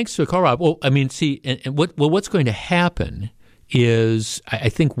 thanks to the call, Rob. Well, I mean, see, what's going to happen is I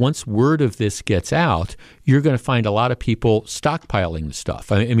think once word of this gets out, you're going to find a lot of people stockpiling the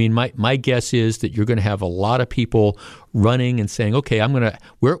stuff. I mean, my guess is that you're going to have a lot of people running and saying, okay,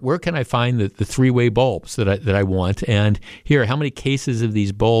 where can I find the three-way bulbs that I want? And here, how many cases of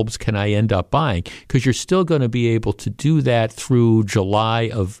these bulbs can I end up buying? Because you're still going to be able to do that through July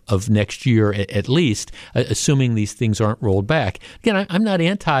of next year at least, assuming these things aren't rolled back. Again, I'm not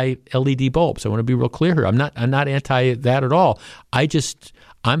anti-LED bulbs. I want to be real clear here. I'm not anti that at all.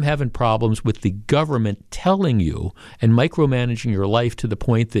 I'm having problems with the government telling you and micromanaging your life to the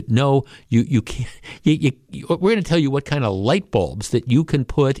point that no, you can't. We're going to tell you what kind of light bulbs that you can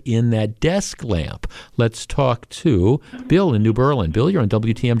put in that desk lamp. Let's talk to Bill in New Berlin. Bill, you're on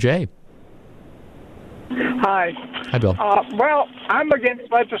WTMJ. Hi. Hi, Bill. Well, I'm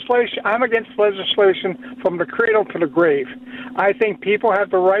against legislation. I'm against legislation from the cradle to the grave. I think people have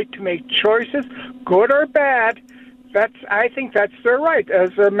the right to make choices, good or bad. I think that's their right. As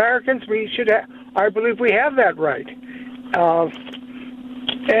Americans, I believe we have that right.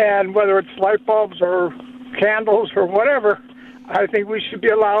 And whether it's light bulbs or candles or whatever, I think we should be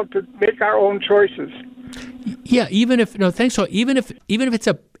allowed to make our own choices. Yeah, even if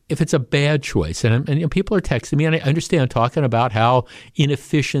it's a bad choice, and people are texting me, and I understand talking about how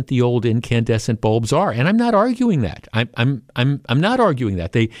inefficient the old incandescent bulbs are, and I'm not arguing that. I'm not arguing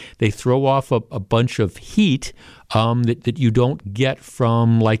that they throw off a bunch of heat that you don't get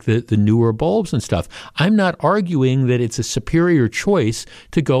from like the newer bulbs and stuff. I'm not arguing that it's a superior choice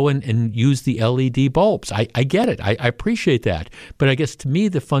to go and use the LED bulbs. I get it. I appreciate that. But I guess to me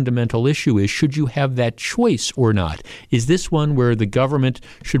the fundamental issue is, should you have that choice or not? Is this one where the government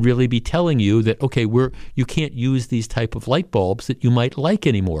should really be telling you that, okay, you can't use these type of light bulbs that you might like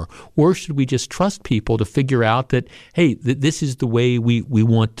anymore? Or should we just trust people to figure out that, hey, this is the way we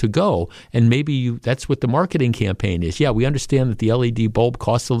want to go? And maybe that's what the marketing campaign is. Yeah, we understand that the LED bulb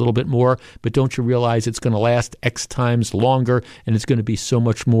costs a little bit more, but don't you realize it's going to last X times longer and it's going to be so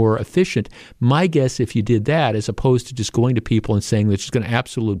much more efficient? My guess, if you did that, as opposed to just going to people and saying that it's going to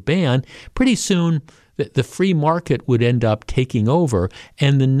absolute ban, pretty soon the free market would end up taking over,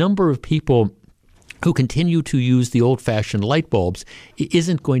 and the number of people who continue to use the old-fashioned light bulbs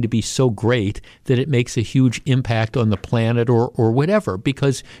isn't going to be so great that it makes a huge impact on the planet or whatever,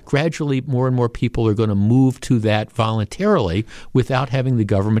 because gradually more and more people are going to move to that voluntarily without having the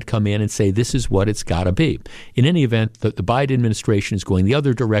government come in and say this is what it's got to be. In any event, the Biden administration is going the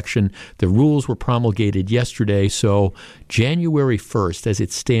other direction. The rules were promulgated yesterday, so January 1st, as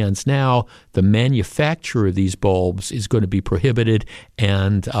it stands now, the manufacture of these bulbs is going to be prohibited,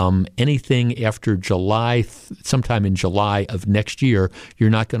 and anything after July, sometime in July of next year, you're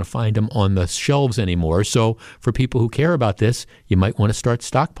not going to find them on the shelves anymore. So for people who care about this, you might want to start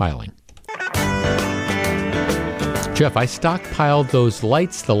stockpiling. Jeff, I stockpiled those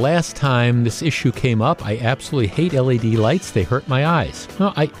lights the last time this issue came up. I absolutely hate LED lights. They hurt my eyes.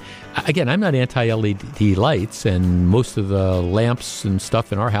 No, I'm not anti-LED lights, and most of the lamps and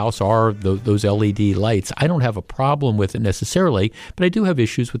stuff in our house are those LED lights. I don't have a problem with it necessarily, but I do have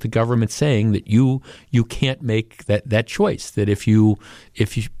issues with the government saying that you can't make that choice, that if you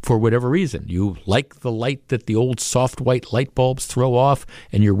for whatever reason you like the light that the old soft white light bulbs throw off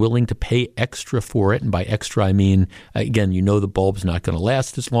and you're willing to pay extra for it, and by extra I mean, again, the bulb's not going to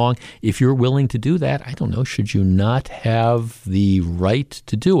last as long. If you're willing to do that, I don't know, should you not have the right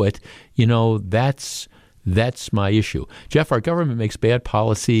to do it? That's my issue. Jeff, our government makes bad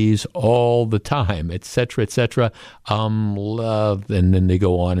policies all the time, et cetera, et cetera. And then they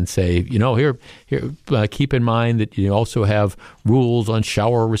go on and say, here, keep in mind that you also have rules on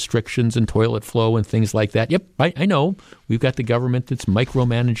shower restrictions and toilet flow and things like that. Yep, I know. We've got the government that's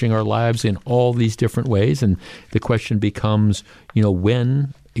micromanaging our lives in all these different ways. And the question becomes,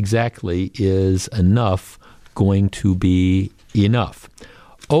 when exactly is enough going to be enough?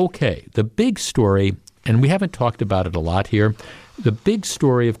 Okay, the big story, and we haven't talked about it a lot here, the big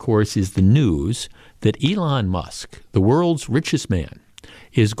story, of course, is the news that Elon Musk, the world's richest man,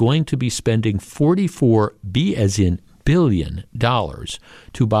 is going to be spending $44 billion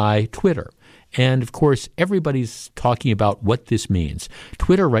to buy Twitter. And, of course, everybody's talking about what this means.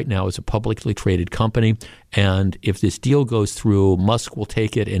 Twitter right now is a publicly traded company, and if this deal goes through, Musk will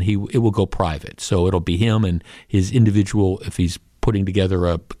take it and it will go private. So it'll be him and his individual, if he's putting together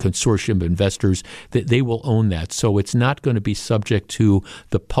a consortium of investors, that they will own that. So it's not going to be subject to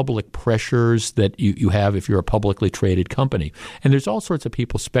the public pressures that you have if you're a publicly traded company. And there's all sorts of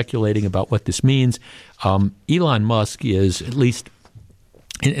people speculating about what this means. Elon Musk is, at least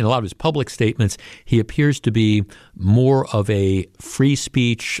in a lot of his public statements, he appears to be more of a free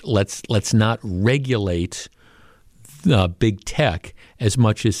speech, let's not regulate big tech as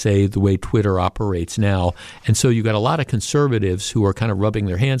much as, say, the way Twitter operates now. And so you've got a lot of conservatives who are kind of rubbing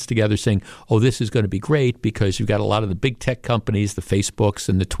their hands together saying, oh, this is going to be great because you've got a lot of the big tech companies, the Facebooks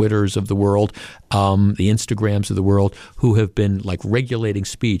and the Twitters of the world, the Instagrams of the world, who have been like regulating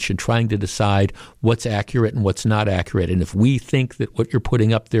speech and trying to decide what's accurate and what's not accurate. And if we think that what you're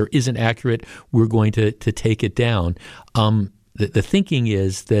putting up there isn't accurate, we're going to take it down. The thinking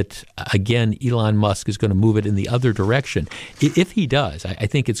is that, again, Elon Musk is going to move it in the other direction. If he does, I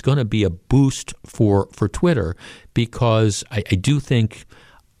think it's going to be a boost for Twitter, because I do think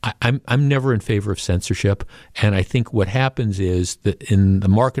I'm never in favor of censorship. And I think what happens is that in the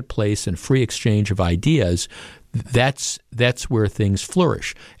marketplace and free exchange of ideas, that's where things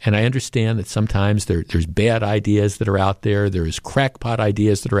flourish. And I understand that sometimes there's bad ideas that are out there. There's crackpot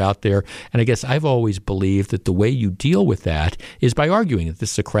ideas that are out there. And I guess I've always believed that the way you deal with that is by arguing that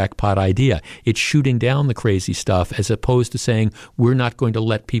this is a crackpot idea. It's shooting down the crazy stuff as opposed to saying we're not going to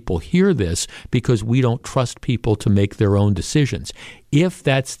let people hear this because we don't trust people to make their own decisions. If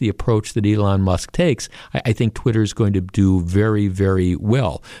that's the approach that Elon Musk takes, I think Twitter is going to do very, very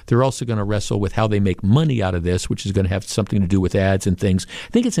well. They're also going to wrestle with how they make money out of this, which is going to have something to do with ads and things. I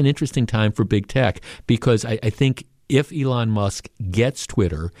think it's an interesting time for big tech because I think if Elon Musk gets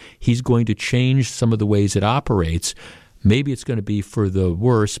Twitter, he's going to change some of the ways it operates. Maybe it's going to be for the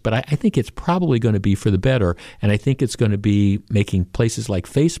worse, but I think it's probably going to be for the better. And I think it's going to be making places like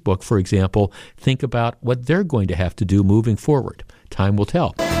Facebook, for example, think about what they're going to have to do moving forward. Time will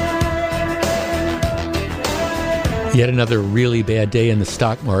tell. Yet another really bad day in the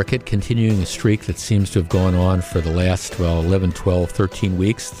stock market, continuing a streak that seems to have gone on for the last, 11, 12, 13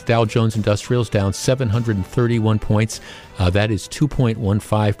 weeks. The Dow Jones Industrial is down 731 points. That is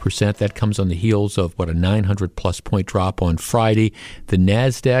 2.15%. That comes on the heels of, a 900-plus point drop on Friday. The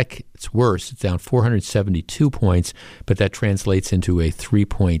NASDAQ, it's worse. It's down 472 points, but that translates into a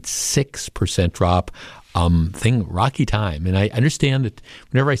 3.6% drop. Rocky time. And I understand that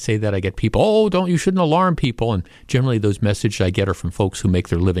whenever I say that, I get people, you shouldn't alarm people. And generally those messages I get are from folks who make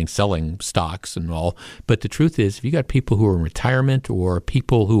their living selling stocks and all. But the truth is, if you got people who are in retirement or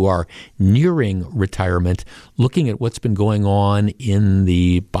people who are nearing retirement, looking at what's been going on in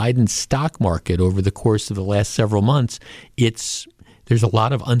the Biden stock market over the course of the last several months, there's a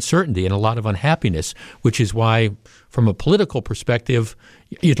lot of uncertainty and a lot of unhappiness, which is why, from a political perspective,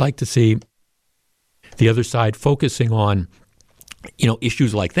 you'd like to see the other side focusing on,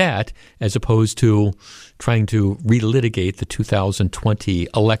 issues like that, as opposed to trying to relitigate the 2020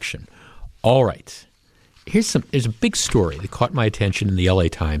 election. All right. There's a big story that caught my attention in the LA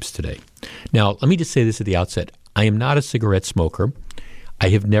Times today. Now, let me just say this at the outset. I am not a cigarette smoker. I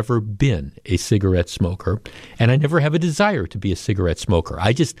have never been a cigarette smoker, and I never have a desire to be a cigarette smoker.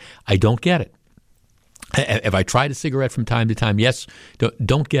 I don't get it. If I tried a cigarette from time to time, yes,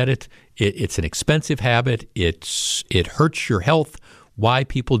 don't get it. It's an expensive habit. It hurts your health. Why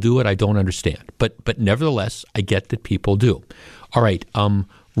people do it, I don't understand. But nevertheless, I get that people do. All right.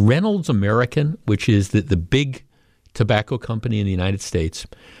 Reynolds American, which is the big tobacco company in the United States,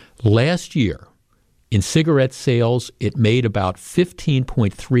 last year in cigarette sales, it made about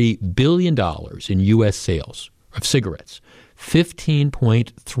 $15.3 billion in U.S. sales of cigarettes.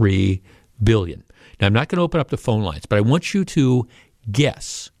 $15.3 billion. Now, I'm not going to open up the phone lines, but I want you to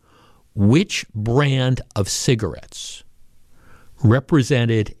guess which brand of cigarettes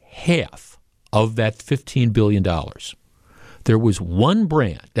represented half of that $15 billion. There was one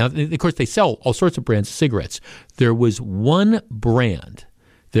brand. Now, of course, they sell all sorts of brands of cigarettes. There was one brand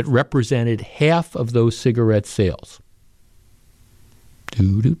that represented half of those cigarette sales.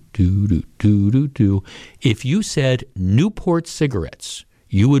 If you said Newport cigarettes,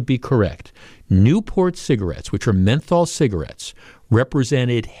 you would be correct. Newport cigarettes, which are menthol cigarettes,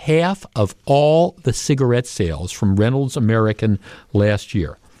 represented half of all the cigarette sales from Reynolds American last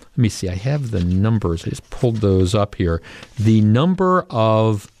year. Let me see. I have the numbers. I just pulled those up here. The number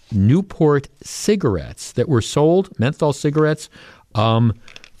of Newport cigarettes that were sold, menthol cigarettes,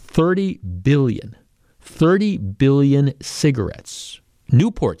 30 billion. 30 billion cigarettes.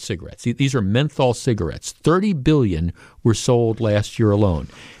 Newport cigarettes. These are menthol cigarettes. 30 billion were sold last year alone.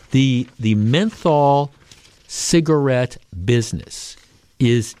 The menthol cigarette business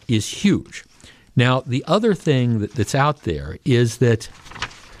is huge. Now, the other thing that's out there is that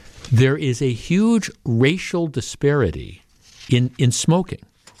there is a huge racial disparity in smoking.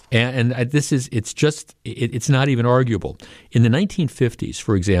 And it's not even arguable. In the 1950s,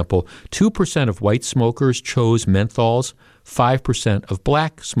 for example, 2% of white smokers chose menthols, 5% of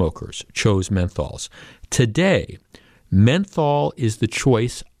black smokers chose menthols. Today, menthol is the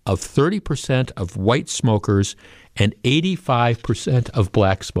choice of 30% of white smokers and 85% of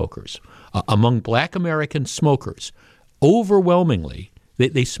black smokers. Among black American smokers, overwhelmingly,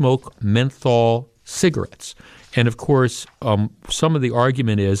 they smoke menthol cigarettes. And of course, some of the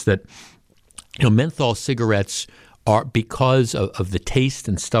argument is that menthol cigarettes are, because of the taste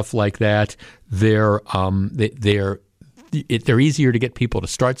and stuff like that, they're easier to get people to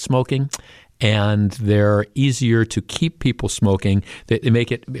start smoking, and they're easier to keep people smoking. They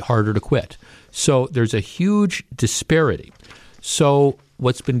make it harder to quit. So there's a huge disparity. So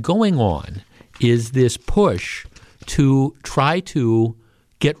what's been going on is this push to try to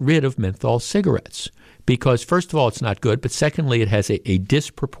get rid of menthol cigarettes. Because, first of all, it's not good, but secondly, it has a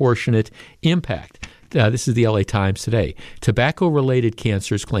disproportionate impact. This is the LA Times today. Tobacco-related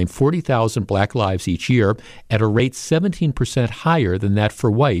cancers claim 40,000 black lives each year at a rate 17% higher than that for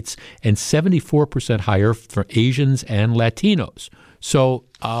whites and 74% higher for Asians and Latinos. So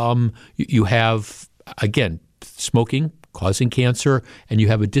you have, again, smoking causing cancer, and you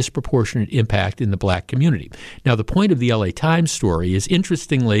have a disproportionate impact in the black community. Now, the point of the LA Times story is,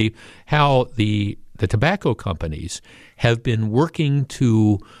 interestingly, how the tobacco companies have been working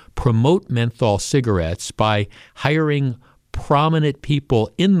to promote menthol cigarettes by hiring prominent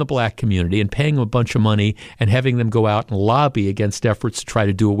people in the black community and paying them a bunch of money and having them go out and lobby against efforts to try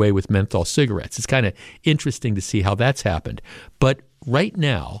to do away with menthol cigarettes. It's kind of interesting to see how that's happened. But right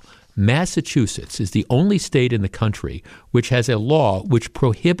now, Massachusetts is the only state in the country which has a law which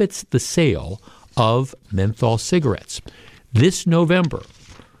prohibits the sale of menthol cigarettes. This November,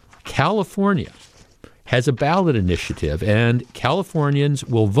 California has a ballot initiative, and Californians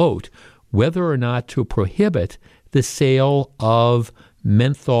will vote whether or not to prohibit the sale of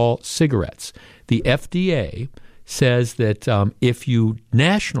menthol cigarettes. The FDA says that if you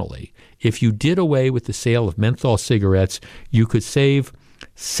did away with the sale of menthol cigarettes, you could save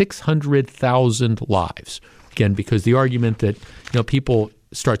 600,000 lives. Again, because the argument that people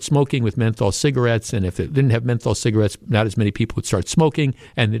start smoking with menthol cigarettes, and if it didn't have menthol cigarettes, not as many people would start smoking,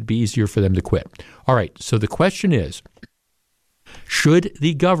 and it'd be easier for them to quit. All right, so the question is, should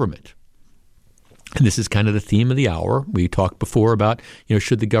the government, and this is kind of the theme of the hour. We talked before about,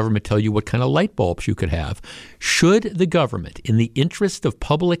 should the government tell you what kind of light bulbs you could have? Should the government, in the interest of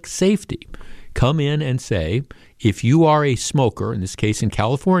public safety, come in and say, if you are a smoker, in this case in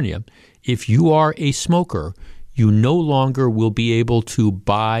California, if you are a smoker, you no longer will be able to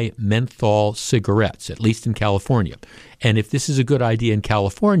buy menthol cigarettes, at least in California. And if this is a good idea in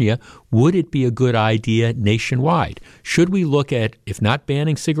California, would it be a good idea nationwide? Should we look at, if not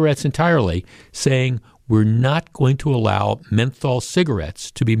banning cigarettes entirely, saying we're not going to allow menthol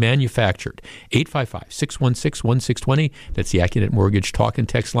cigarettes to be manufactured? 855-616-1620. That's the AccuNet Mortgage talk and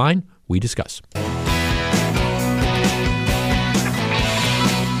text line. We discuss.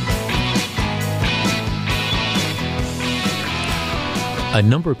 A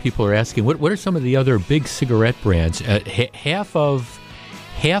number of people are asking, what are some of the other big cigarette brands? Half of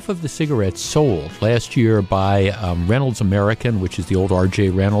the cigarettes sold last year by Reynolds American, which is the old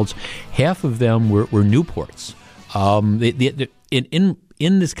R.J. Reynolds, half of them were Newports. In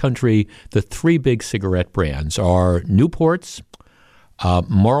this country, the three big cigarette brands are Newports,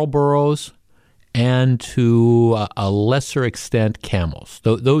 Marlboros, and to a lesser extent, Camels.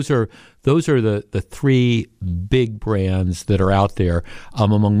 Those are the three big brands that are out there.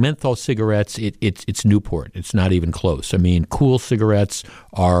 Among menthol cigarettes, it's Newport. It's not even close. I mean, Cool cigarettes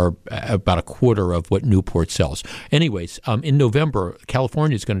are about a quarter of what Newport sells. Anyways, in November,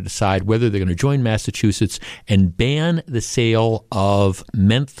 California is going to decide whether they're going to join Massachusetts and ban the sale of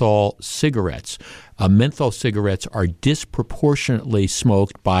menthol cigarettes. Menthol cigarettes are disproportionately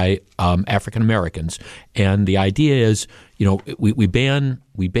smoked by African Americans, and the idea is, we ban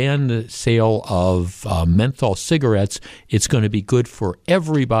the sale of menthol cigarettes. It's going to be good for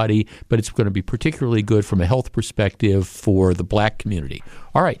everybody, but it's going to be particularly good from a health perspective for the black community.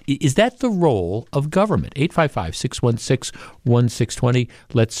 All right, is that the role of government? 855-616-1620.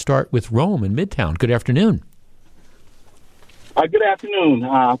 Let's start with Rome in Midtown. Good afternoon. Good afternoon.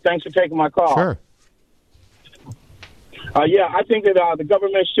 Thanks for taking my call. Sure. I think that the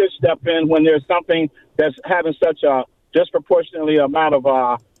government should step in when there's something that's having such a disproportionately amount of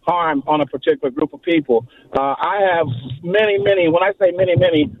harm on a particular group of people. I have many, when I say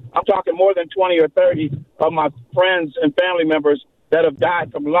many, I'm talking more than 20 or 30 of my friends and family members that have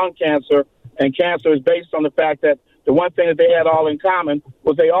died from lung cancer, and cancer is based on the fact that the one thing that they had all in common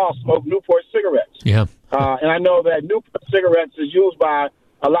was they all smoked Newport cigarettes. Yeah. And I know that Newport cigarettes is used by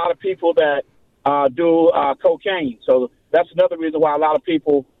a lot of people that do cocaine. So that's another reason why a lot of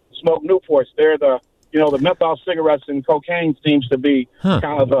people smoke Newports. They're the menthol cigarettes and cocaine seems to be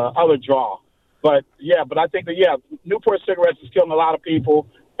kind of the other draw. But I think that, Newport cigarettes is killing a lot of people,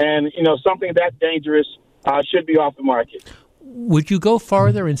 and, something that dangerous should be off the market. Would you go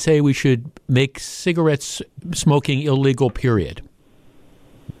farther and say we should make cigarettes smoking illegal, period?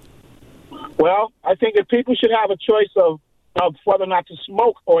 Well, I think that people should have a choice of whether or not to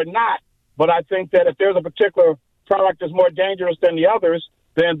smoke or not. But I think that if there's a particular product that's more dangerous than the others,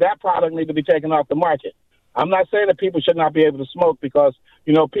 then that product needs to be taken off the market. I'm not saying that people should not be able to smoke because,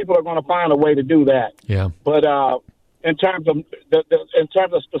 people are going to find a way to do that. Yeah. But in terms of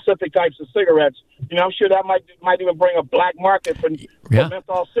specific types of cigarettes, I'm sure that might even bring a black market for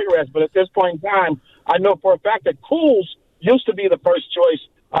menthol cigarettes. But at this point in time, I know for a fact that Cools used to be the first choice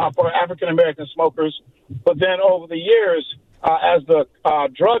for African American smokers. But then over the years, as the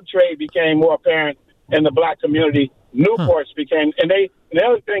drug trade became more apparent in the black community, Newports became, and the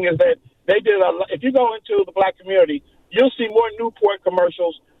other thing is that they did if you go into the black community, you'll see more Newport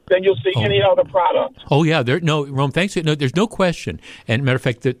commercials than you'll see any other product. Oh yeah, Rome. Thanks. No, there's no question. And matter of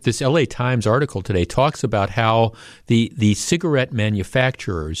fact, this L.A. Times article today talks about how the cigarette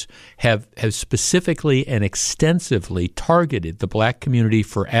manufacturers have specifically and extensively targeted the black community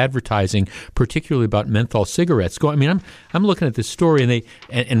for advertising, particularly about menthol cigarettes. I'm looking at this story,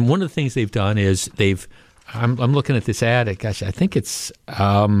 and one of the things they've done is I'm looking at this ad. Gosh, I think it's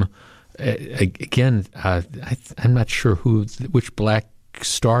again. I'm not sure which black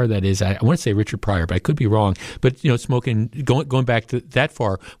star that is. I want to say Richard Pryor, but I could be wrong. But smoking, going back to that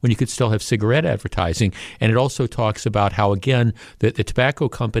far, when you could still have cigarette advertising, and it also talks about how again the tobacco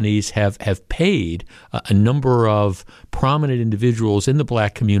companies have paid a number of prominent individuals in the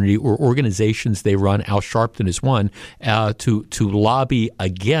black community or organizations they run. Al Sharpton is one to lobby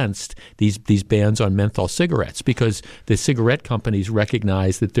against these bans on menthol cigarettes, because the cigarette companies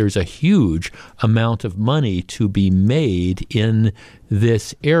recognize that there's a huge amount of money to be made in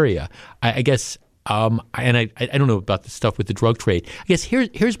this area. I guess, and I don't know about the stuff with the drug trade. I guess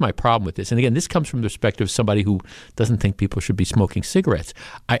here's my problem with this. And again, this comes from the perspective of somebody who doesn't think people should be smoking cigarettes.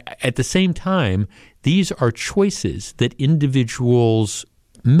 At the same time, these are choices that individuals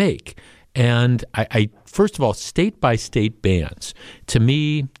make. And I first of all, state-by-state bans, to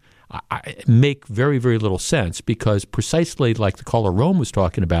me, make very, very little sense, because precisely like the caller Rome was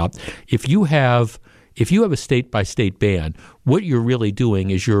talking about, if you have a state-by-state ban, what you're really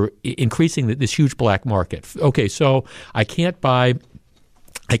doing is you're increasing this huge black market. Okay, so I can't buy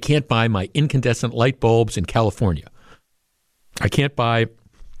my incandescent light bulbs in California. I can't buy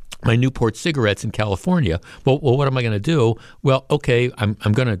my Newport cigarettes in California. Well, what am I going to do? Well, okay, I'm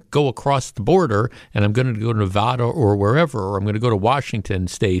going to go across the border, and I'm going to go to Nevada or wherever, or I'm going to go to Washington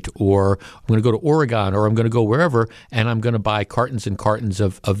State, or I'm going to go to Oregon, or I'm going to go wherever, and I'm going to buy cartons and cartons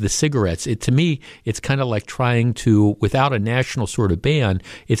of the cigarettes. To me, it's kind of like trying to, without a national sort of ban,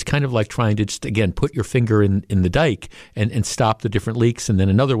 it's kind of like trying to just, again, put your finger in the dike and stop the different leaks, and then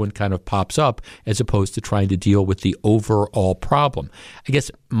another one kind of pops up, as opposed to trying to deal with the overall problem. I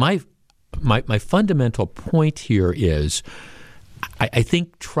guess my fundamental point here is I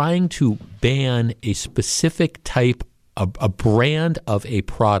think trying to ban a specific type, a brand of a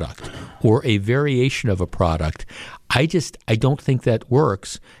product or a variation of a product, I don't think that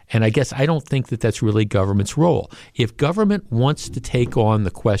works. And I guess I don't think that that's really government's role. If government wants to take on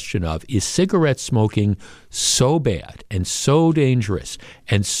the question of, is cigarette smoking so bad and so dangerous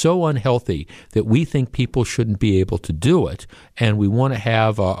and so unhealthy that we think people shouldn't be able to do it, and we want to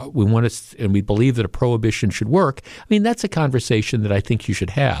have, and we believe that a prohibition should work, I mean, that's a conversation that I think you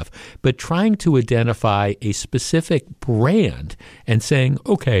should have. But trying to identify a specific brand and saying,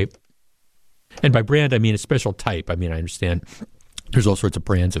 okay, and by brand, I mean a special type. I mean, I understand there's all sorts of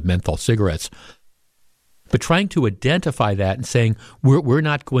brands of menthol cigarettes. But trying to identify that and saying, we're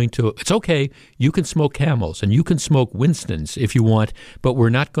not going to, it's okay, you can smoke Camels and you can smoke Winstons if you want, but we're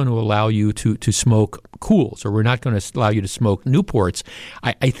not going to allow you to smoke Cools, or we're not going to allow you to smoke Newports.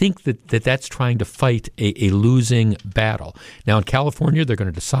 I think that's trying to fight a losing battle. Now, in California, they're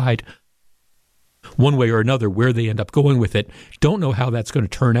going to decide one way or another where they end up going with it. Don't know how that's going to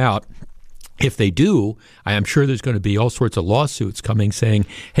turn out. If they do, I am sure there's going to be all sorts of lawsuits coming saying,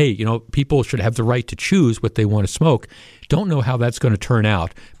 hey, people should have the right to choose what they want to smoke. Don't know how that's going to turn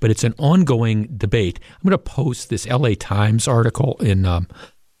out, but it's an ongoing debate. I'm going to post this LA Times article in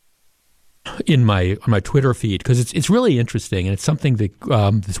my Twitter feed, because it's really interesting, and it's something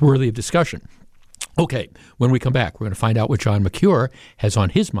that is worthy of discussion. Okay, when we come back, we're going to find out what John McCure has on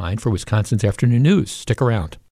his mind for Wisconsin's Afternoon News. Stick around.